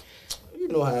about you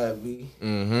know how it be.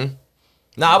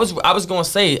 Now I was gonna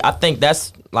say I think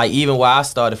that's like even why I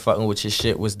started fucking with your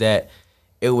shit was that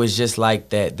it was just like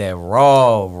that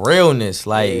raw realness.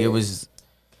 Like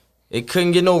it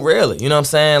couldn't get no realer. You know what I'm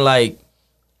saying? Like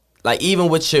even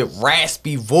with your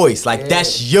raspy voice, like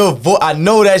that's your voice. I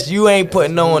know that's you. Ain't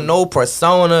putting on no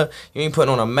persona. You ain't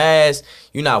putting on a mask.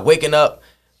 You're not waking up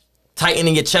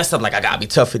tightening your chest up like I gotta be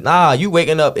tough. Nah, you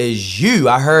waking up as you.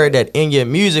 I heard that in your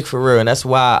music for real, and that's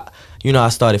why I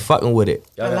started fucking with it.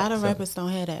 A lot of rappers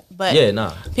don't have that. But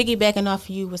piggybacking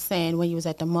off you was saying when you was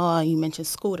at the mall, you mentioned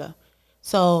Scooter.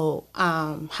 So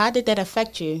how did that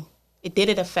affect you? Did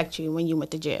it affect you when you went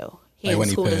to jail? Like when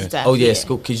he passed. Oh yeah,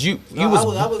 school. Cause you was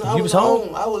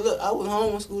home. I was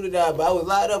home when Scooter died, but I was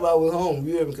locked up. I was home.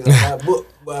 You hear me? Because I got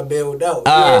booked, but I bailed out.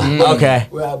 Okay.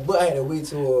 Well, I had to wait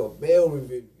till a bail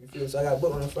review. You feel? So I got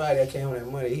booked on a Friday. I came home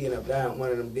that Monday. He ended up dying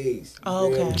one of them days.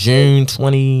 Oh, okay. June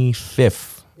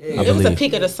 25th. Yeah, it was a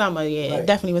peak of the summer. Yeah, it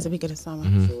definitely was a peak of the summer.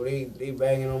 So they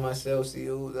banging on my cell COs,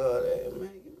 all that. Man,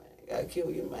 your man got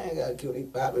killed. Your man got killed. They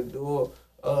popped the door.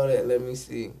 All that, let me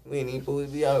see. We ain't even supposed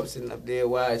to be out sitting up there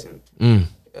watching. Yep,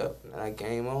 and I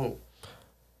came home.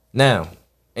 Now,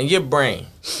 in your brain,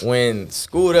 when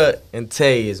Scooter and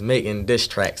Tay is making diss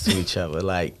tracks to each other,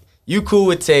 like, you cool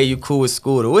with Tay, you cool with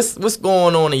Scooter, what's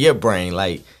going on in your brain?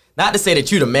 Like, not to say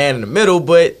that you the man in the middle,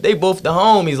 but they both the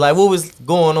homies. Like, what was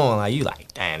going on? Like, you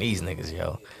like, damn, these niggas,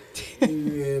 yo.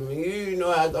 Yeah, man, you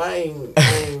know, I ain't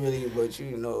really, but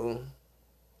you know,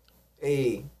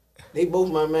 hey. They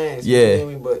both my mans. Yeah. You feel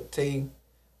me? But Tay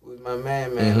was my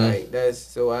man. Like, that's,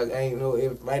 so I ain't know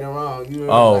if right or wrong. You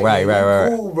know, right.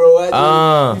 Cool, bro. Right.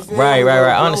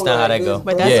 I understand how that go.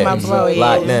 But that's my bro,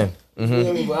 Locked in.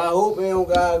 But I hope he don't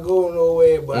gotta go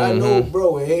nowhere. But I know,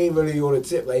 bro, he ain't really on the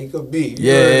tip like he could be.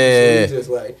 Yeah. So he's just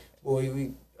like, boy,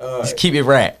 we. Just keep it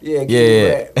rap. Yeah, keep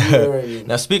it rap. You heard me.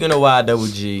 Now, speaking of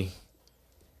YWG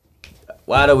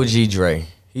Dre.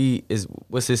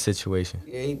 What's his situation?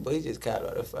 Yeah, but he just caught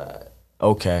out of fire.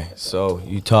 Okay, so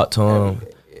you talked to him.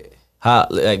 Yeah. How,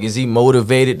 like, is he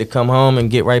motivated to come home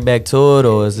and get right back to it,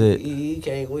 or is it? He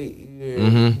can't wait.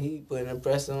 He putting the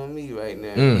pressure on me right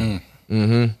now.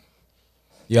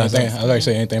 Yeah, I like to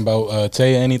say anything about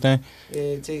Tay or anything.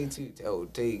 Yeah, Tay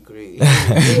crazy.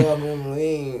 I remember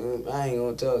I ain't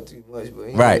gonna talk too much,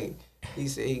 but he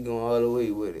said he going all the way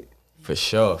with it. For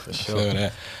sure. Feel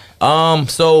that.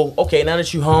 So okay, now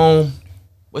that you home,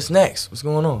 what's next? What's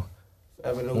going on?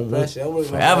 Forever no pressure.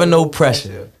 Forever no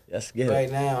pressure. That's good.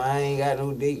 Right now, I ain't got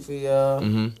no date for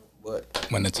y'all. But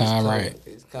when the time right,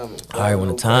 it's coming. All right, when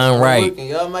the time right.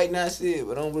 Y'all might not see it,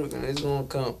 but I'm working. It's gonna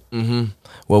come.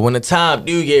 Well, when the time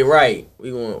do get right, we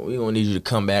gonna need you to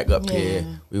come back up here.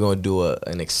 We're gonna do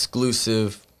an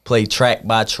exclusive play track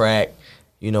by track.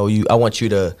 You know, I want you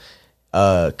to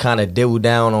kind of dibble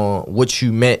down on what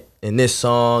you meant in this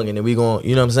song, and then we gonna,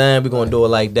 you know what I'm saying? We're gonna do it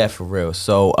like that for real.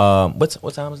 So,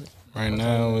 what time is it? Right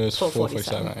now it's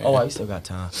 4:47. Oh, you still got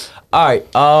time. All right.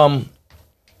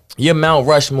 Your Mount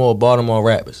Rushmore Baltimore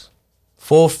rappers.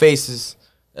 4 faces.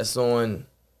 That's on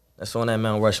that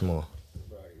Mount Rushmore.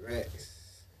 Rex.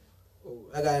 Oh,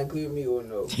 I gotta include me or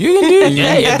no? You can do it.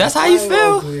 Yeah, that's how you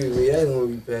feel. Include me. That's gonna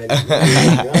be petty.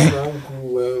 I'm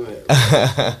cool where I'm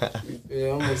at. You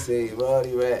feel? I'm gonna say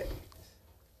Roddy Racks,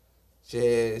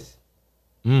 Chaz.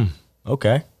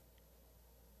 Okay.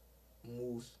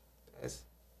 Moose. That's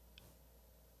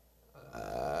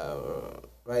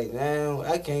right now.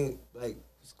 I can't like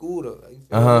Scooter.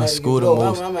 Scooter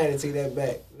Moose. I'm gonna take that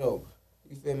back. No,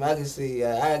 you feel me? I can see.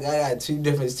 I got two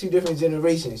different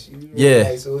generations. Yeah.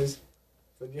 Like, so it's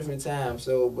for different times.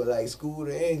 So, but like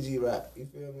Scooter and G-Rock. You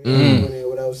feel me?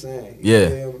 What I was saying. You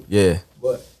feel me? Yeah.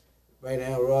 But right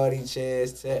now, Roddy,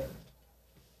 Chaz, Tech,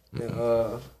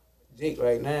 and Jake.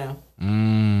 Right now.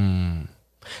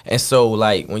 And so,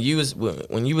 like, when you was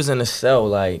in the cell,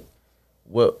 like,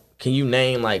 what can you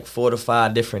name like 4 to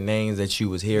 5 different names that you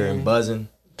was hearing buzzing?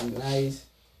 D-Nice,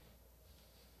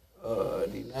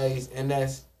 and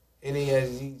that's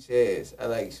NASG Chaz. I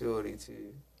like Shorty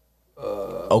too.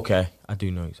 Okay, I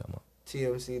do know you talking about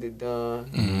TMC the Don.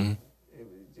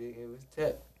 It was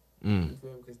Tech.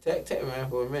 Because Tech ran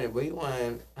for a minute, but he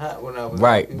wasn't hot when I was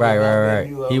right. He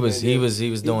was came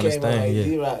doing his thing. Like yeah.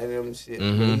 D-Rock and them shit.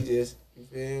 But he just. You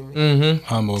feel me?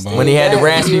 Humble When he had the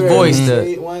raspy voice,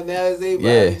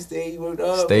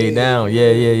 stay down.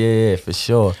 Yeah, for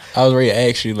sure. I was ready to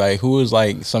ask you, like, who was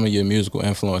like some of your musical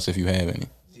influence, if you have any?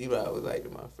 G-Rock was like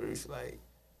my first, like,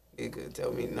 he couldn't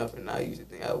tell me nothing. I used to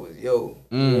think I was me,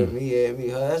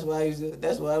 her.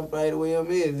 That's why I'm probably the way I'm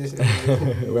is.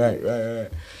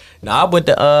 Right. Now I went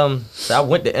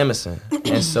to Emerson,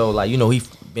 and so like he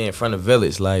being from the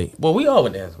village, like we all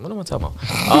went there. What am I talking about?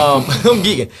 I'm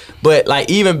geeking, but like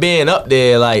even being up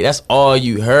there, like that's all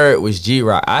you heard was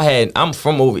G-Rock. I'm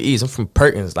from over east. I'm from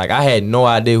Perkins. Like I had no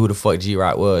idea who the fuck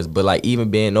G-Rock was, but like even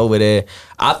being over there,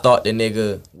 I thought the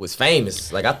nigga was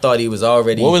famous. Like I thought he was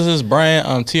already. What was his brand?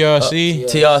 TRC.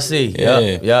 TRC.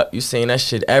 Yeah. Yep. You seen that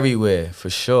shit everywhere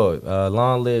for sure.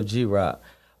 Long live G-Rock.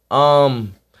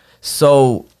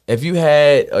 So if you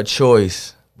had a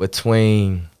choice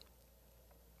between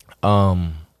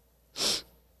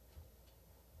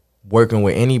working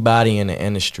with anybody in the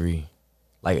industry,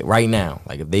 like right now,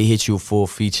 like if they hit you a full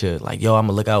feature, like yo, I'm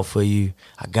gonna look out for you,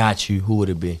 I got you, who would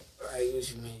it be? Right,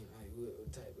 what you mean? Like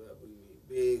what type of rapper you mean?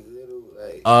 Big, little,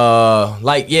 like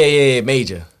like yeah,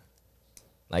 major.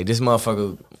 Like this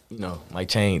motherfucker, might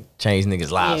change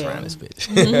niggas' lives around this bitch.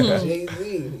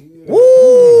 Jay-Z.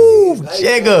 Woo,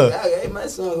 Jigga. Hey, my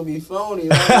song gonna be phony.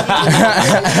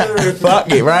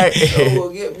 Fuck it, right? So we'll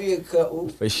get me a couple.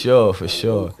 For sure.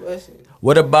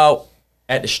 What about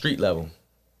at the street level?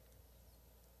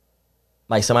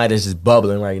 Like somebody that's just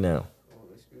bubbling right now.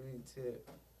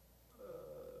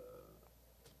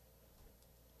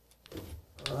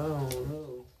 I don't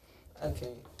know. I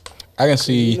can't. I can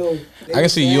see you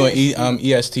and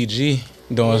ESTG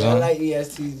doing something. I like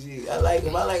ESTG. I like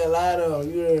him. I like a lot of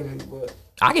them. You heard me, but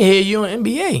I can hear you on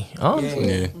NBA. Honestly.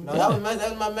 Yeah. No, that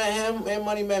was my man, him and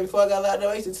Money Man. Before I got locked up,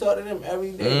 I used to talk to them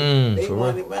every day. They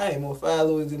wanted me. I had more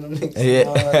followers than them niggas.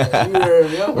 Yeah. You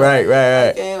heard me.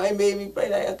 Right. They made me pray.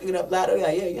 Like I could get up locked up.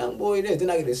 Like, yeah, young boy this. Then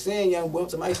I get to sing young boy.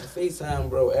 I used to FaceTime,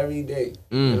 bro, every day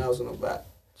when I was on the back.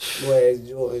 Boy,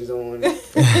 Jordan's on.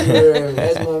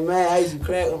 That's my man. I used to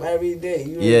crack him every day.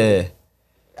 You heard me?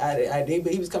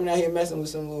 But he was coming out here messing with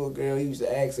some little girl. He used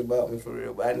to ask about me for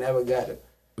real, but I never got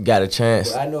a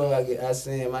chance. But I know if I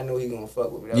see him, I know he gonna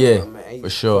fuck with me. That's my man.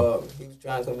 For sure. He was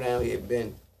trying to come down here,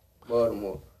 Ben,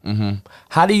 Baltimore.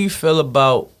 How do you feel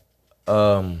about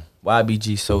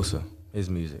YBG Sosa, his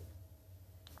music?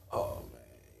 Oh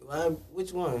man,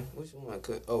 which one?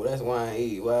 Oh, that's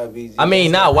YE. YBG. I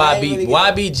mean, not YB.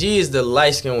 YBG is the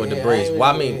light skin with the braids.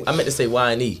 I meant to say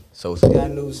YE Sosa. Yeah, I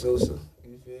knew Sosa.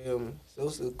 You feel me?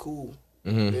 Sosa cool.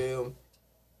 You feel me?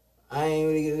 I ain't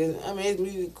really get this. I mean, his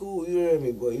music cool, you heard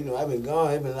me, but I've been gone.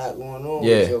 There's been a lot going on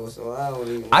with Joe, so I don't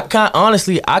even. I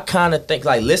kind of think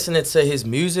like listening to his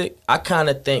music. I kind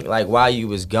of think like while you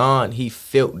was gone, he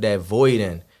filled that void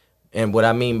in, and what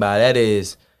I mean by that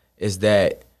is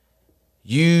that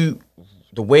the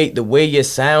way your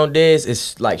sound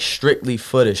is like strictly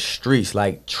for the streets,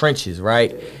 like trenches,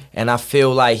 right? Yeah. And I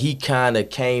feel like he kind of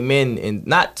came in and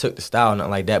not took the style,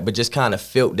 nothing like that, but just kind of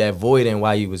filled that void in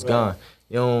while you was gone.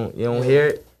 You don't hear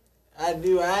it? I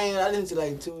do. I listen to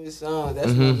like 2 of his songs.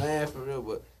 That's my man for real.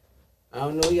 But I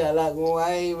don't know. He got a lot going on.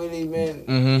 I ain't really been.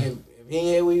 If he ain't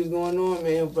hear what he was going on,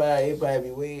 man, he'll probably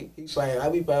be way. We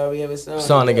probably have a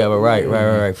song together. Right,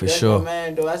 for that's sure. My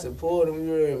man, though. I support him.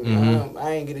 You heard me.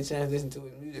 I ain't get a chance to listen to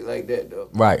his music like that though.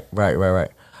 Right.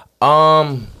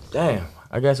 Damn.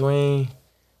 I guess we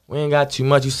ain't got too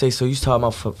much. You say so. You talking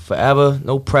about forever?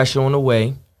 No pressure on the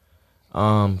way.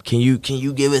 Can you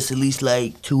give us at least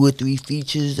like 2 or 3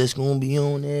 features that's gonna be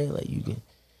on there? Like you can.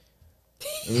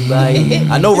 Anybody?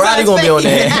 I know Roddy gonna be on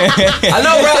there. I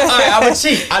know Roddy. Alright, I'm a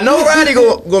cheat. I know Roddy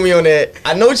gonna be on there.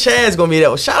 I know Chad's gonna be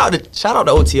there. Shout out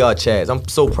to OTR Chaz. I'm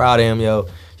so proud of him, yo.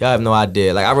 Y'all have no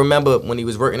idea. Like I remember when he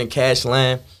was working in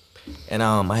Cashland, and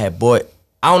I had bought.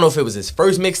 I don't know if it was his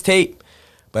first mixtape,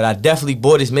 but I definitely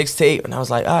bought his mixtape, and I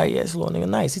was like, all right, yeah, this little nigga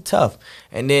nice. He tough.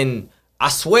 And then I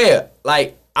swear,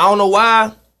 like I don't know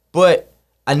why, but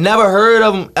I never heard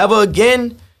of him ever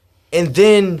again. And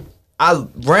then I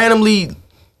randomly,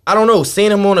 I don't know,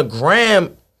 seen him on a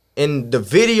gram, and the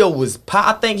video was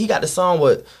I think he got the song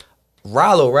with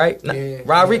Rollo, right? Yeah,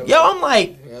 Roderick. yeah. Yo, I'm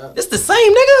like, this the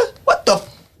same nigga? What the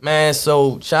man?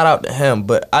 So shout out to him,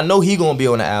 but I know he gonna be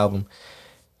on the album.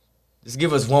 Just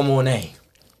give us one more name.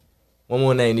 One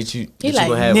more name that you like,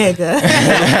 gonna have. Nigga.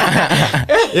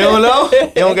 You don't know?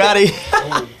 You don't got it?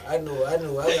 I know.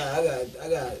 I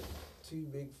got 2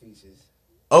 big features.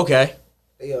 Okay.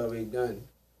 They already done.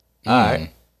 All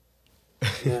right.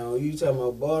 Now, you talking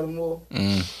about Baltimore?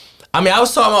 I mean, I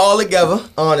was talking about all together,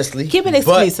 honestly. Keep it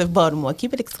exclusive, Baltimore.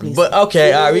 Keep it exclusive. But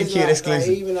okay, all right, we It's keep it like- exclusive.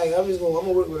 Like, even like I'm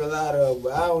gonna work with a lot of them,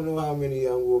 but I don't know how many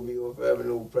I'm gonna be on forever.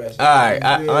 No pressure. All right,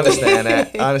 I Yeah. understand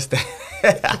that. I understand.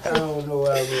 I don't know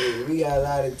how many. We got a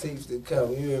lot of tapes to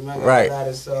come. You remember? Right. A lot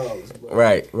of songs. But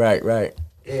Right.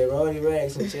 Yeah, Roddy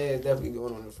Racks and Chad definitely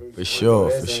going on the first. For sure,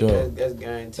 That's for like- sure. That's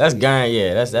guaranteed. That's gang,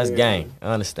 yeah. That's Yeah. gang.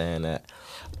 I understand that.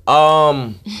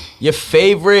 Your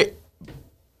favorite,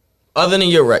 other than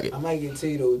your record, I might get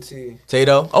Tito too.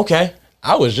 Tato. Okay.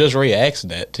 I was just ready to ask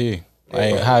that too.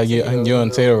 Like Yeah, how you Tato,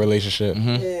 and Tato relationship.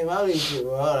 Yeah, my relationship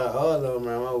with all of them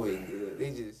around my way good. They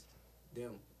just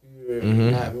them. You hear me?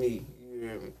 Mhm. Not me. You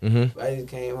hear me? Mhm. But I just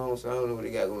came home, so I don't know what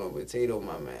they got going on. But Tito,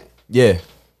 my man.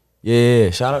 Yeah.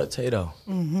 Shout out to Tato.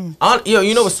 Yo,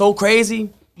 you know what's so crazy?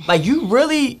 Like you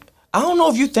really, I don't know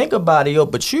if you think about it, yo,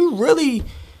 but you really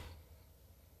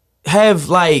have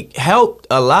like helped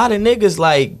a lot of niggas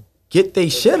like get they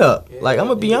shit up. Like I'm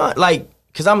gonna be honest, like.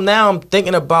 Cause I'm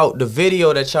thinking about the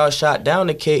video that y'all shot down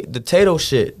the Tato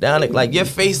shit down it, like your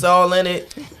face all in it,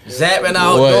 zapping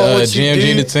out, What, doing what you GMG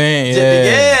do. the 10,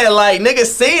 yeah. Yeah, like niggas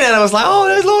seen that. I was like, oh,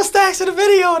 there's little stacks in the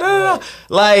video. Da, da, da.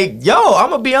 Like, yo, I'm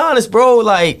gonna be honest, bro.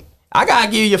 Like, I gotta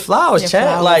give you your flowers, Your Chad.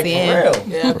 flowers, Like, yeah. for real.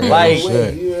 Yeah, I put Like, it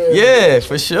away, you heard me? Yeah,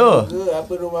 for sure. Good. I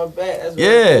put it on my back. That's what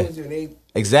Yeah. I told you. They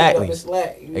Exactly. pick up the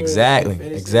slack, you heard me? Exactly.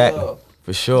 Finish it Exactly. off.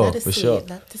 For sure. Let us For see sure. it.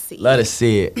 Love to see Let it. us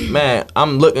see it. Man,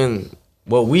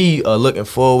 we are looking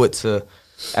forward to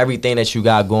everything that you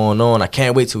got going on. I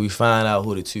can't wait till we find out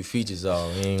who the 2 features are.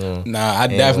 We ain't gonna- Nah, I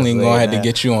ain't definitely gonna gonna say have to that.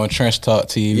 get you on Trench Talk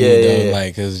TV, Yeah, though, yeah, yeah.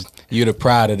 like, cause you the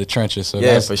pride of the trenches. So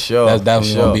Yeah, that's for sure, That's for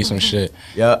definitely sure. gonna be some shit.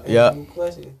 Yep. Any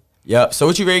question? Yep. So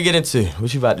what you ready to get into?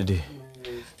 What you about to do?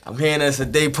 I'm hearing it's a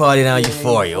day party down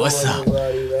Euphoria. What's up?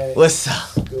 What's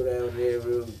up? Go down there,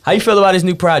 real. How you feel about this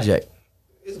new project?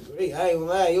 It's great. I ain't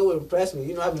gonna lie. You would impress me.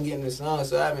 You know, I've been getting the song,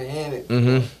 so I've been hearing it.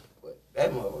 Mm-hmm. But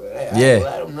that motherfucker, Yeah. I ain't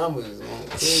gonna lie, them numbers is going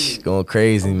crazy. Going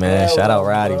crazy, I'm man. proud Shout out of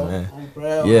Roddy, him, bro. man. I'm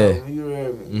proud Yeah. of him. You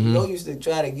heard me. Mhm. You know, he used to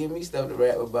try to give me stuff to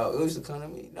rap about. He used to come to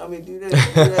me, I mean, do this, do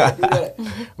that, do that.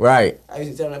 Right. I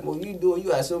used to tell him, like, well, you do it.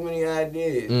 You got so many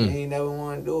ideas. Mm. You ain't never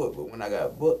want to do it. But when I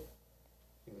got booked,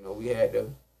 you know, we had to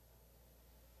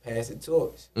pass the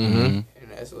torch. Mm-hmm. And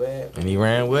that's what happened. And he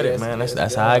ran with it, man.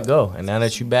 That's how I go. And now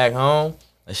that you back home,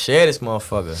 let's share this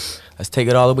motherfucker. Let's take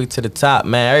it all the way to the top,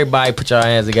 man. Everybody put your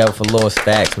hands together for Lil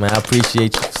Stacks, man. I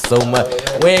appreciate you so much.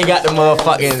 We ain't got the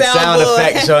motherfucking sound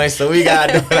effect joint, so we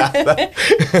gotta do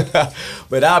it.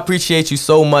 But I appreciate you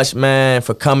so much, man,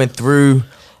 for coming through.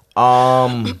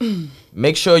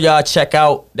 Make sure y'all check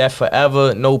out that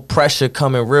Forever No Pressure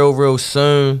coming real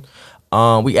soon.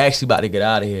 We actually about to get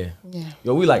out of here. Yeah.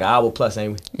 Yo, we like an hour plus,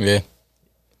 ain't we? Yeah.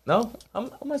 No? How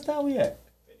much time we at?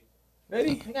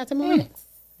 Ready? We got 10 more minutes.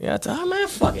 Yeah, man,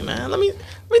 fuck it, man. Let me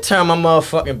turn my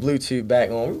motherfucking Bluetooth back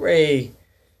on. We ready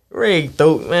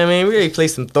play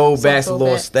some throwbacks, Some a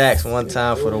little throwbacks. Stacks one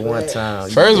time for the one time.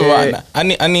 First Yeah. of all,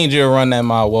 I need you to run that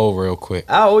my woe real quick.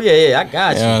 Oh yeah, I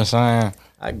got You you. know what I'm saying?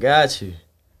 I got you.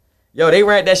 Yo, they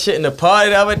ran that shit in the party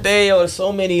the other day. Yo, there's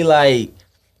so many like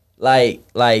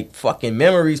fucking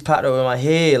memories popped up in my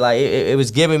head. Like it was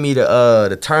giving me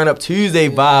the Turn Up Tuesday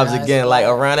vibes That's again. Like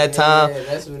around that time. Yeah,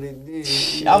 that's what it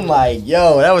did. I'm like,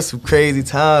 yo, that was some crazy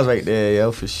times right there,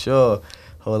 yo, for sure.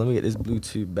 Hold on, let me get this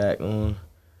Bluetooth back on.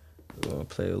 We're gonna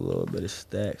play a little bit of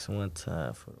Stacks one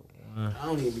time for the one. I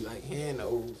don't even be like hearing the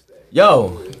old stuff.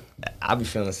 Yo, I be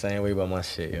feeling the same way about my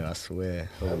shit, yo, I swear.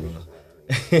 Hold on.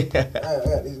 I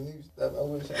got this new stuff. I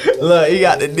wish I could. Look, you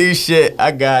got the new shit.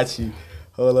 I got you.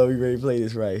 Hold on, we ready to play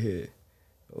this right here.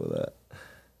 Hold up.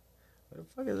 Where the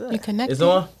fuck is that? You connected? It's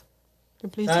on? The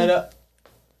Bluetooth. Turn it up.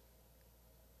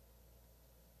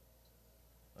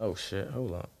 Oh, shit.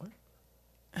 Hold on. What?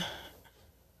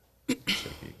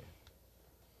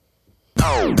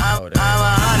 I'm 100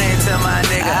 to my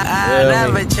nigga. I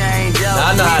never change. Yo,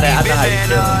 I know how that. I know how you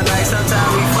feel. all night.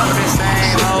 Sometimes we fuck the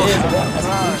same.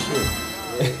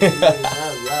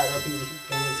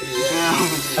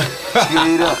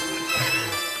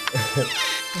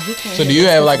 So do you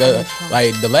have like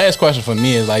the last question for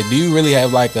me is like, do you really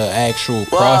have like an actual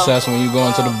process when you go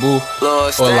into the booth,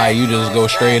 or like you just go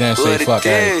straight in and say fuck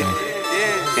everything?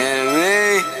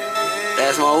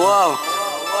 That's my wall.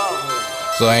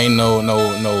 So ain't no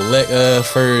liquor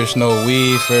first, no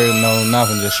weed first, no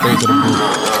nothing, just straight to the booth.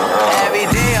 Every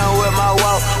day I'm with my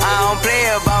wall. I don't play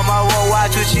about my wall.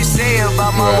 Watch what you say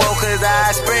about my wall, cause I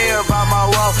spray about my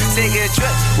wall. Take a trip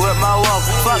with my wall.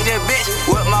 Fuck your bitch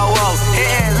with my wall.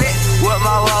 Head lit with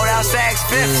my wall. Down Saks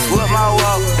Fifth with my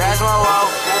wall. That's my wall.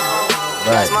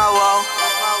 That's my wall.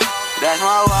 That's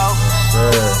my wall.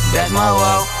 That's my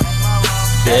wall.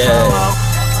 That's my wall.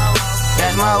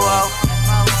 That's my wall.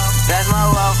 That's my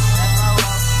wall.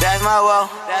 That's my wall.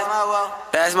 That's my wall.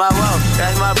 That's my wall.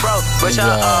 That's my bro. But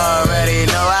y'all already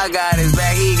know I got his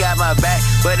back. He got my back.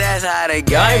 But that's how the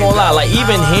game. I ain't gonna lie, like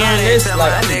even hearing this, like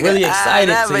I'm really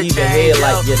excited to even hear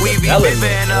like your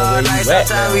development and where you at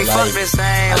now. Like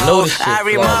I know this shit. I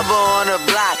remember on the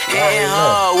block, hitting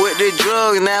hard with the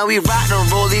drugs. Now we rock them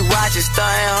rolly watches,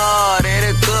 stunting hard at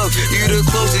the club. You the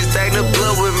closest thing to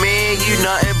blood with me, and you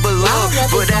nothing but love.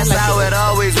 But that's how it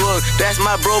always was. That's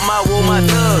my bro, my wool, my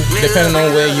thug. Depending on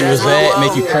where you was at,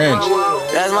 make you cringe.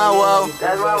 That's my wall.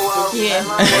 That's my wall. Yeah.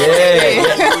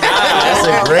 That's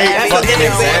a great fucking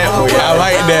example. I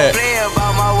like that.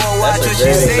 That's a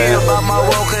great example.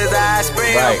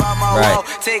 Right.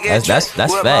 That's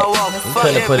fact. You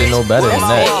couldn't have put it no better than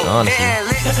that, honestly.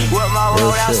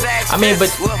 Real shit. I mean, but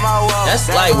that's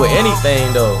like with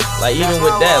anything though. Like even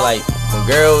with that, like when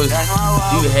girls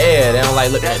do hair, they don't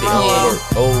like looking at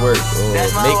their old work or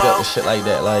makeup and shit like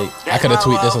that. Like I could have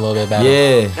tweeted this a little bit better.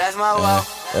 yeah.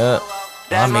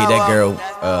 I made that girl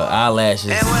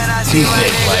eyelashes too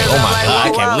thick. Like, oh my god,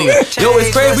 I can't believe it. Yo, it's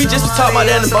crazy. We just was talking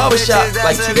about that in the barbershop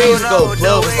like 2 days ago.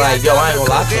 Plug was like, yo, I ain't gonna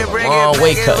lie, I came a long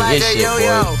way cutting this shit, boy.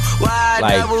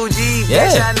 Like, yeah,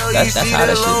 that's how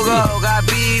that shit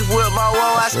be.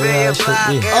 That's really how that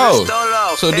shit be. Oh,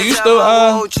 so do you still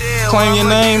claim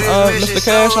your name, Mr.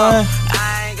 Cashline?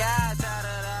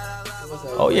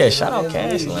 Oh yeah, shout out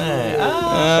Cashline.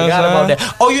 Forgot about that.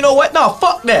 Oh, you know what? No,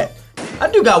 fuck that. I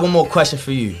do got one more question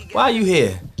for you. Why are you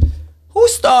here? Who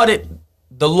started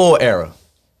the Lore era?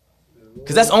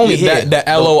 Because that's only here. The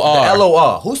LOR. The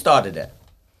LOR. Who started that?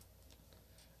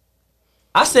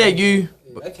 I said you.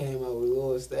 I came out with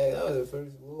Lil Stack. That was the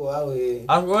first Lil out here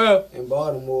I swear. in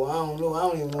Baltimore. I don't know.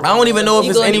 I don't even know if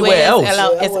You it's go anywhere else.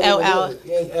 It's LL.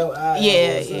 Yeah, it's L.I.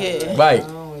 Yeah. Right. I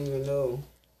don't even know.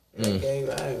 I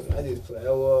just play.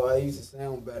 Well, I used to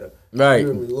sound better. Right. You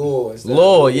hear me, Lord.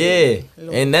 Lord, yeah.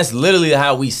 And that's literally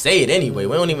how we say it anyway.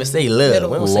 We don't even say lil.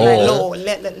 We don't say Lord,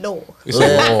 let Lord.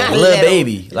 Lil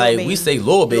baby. Lil Like baby. we say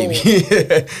Lord baby.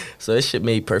 So this shit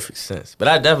made perfect sense.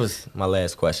 But that was my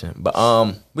last question. But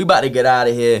we about to get out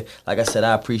of here. Like I said,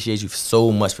 I appreciate you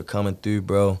so much for coming through,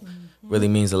 bro. Really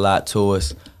means a lot to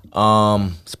us.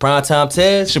 It's Prime Time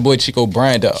Tez. It's your boy Chico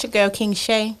Brando. It's your girl King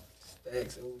Shay.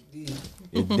 Stacks OD.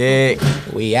 You dig?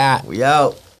 We out. We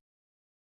out.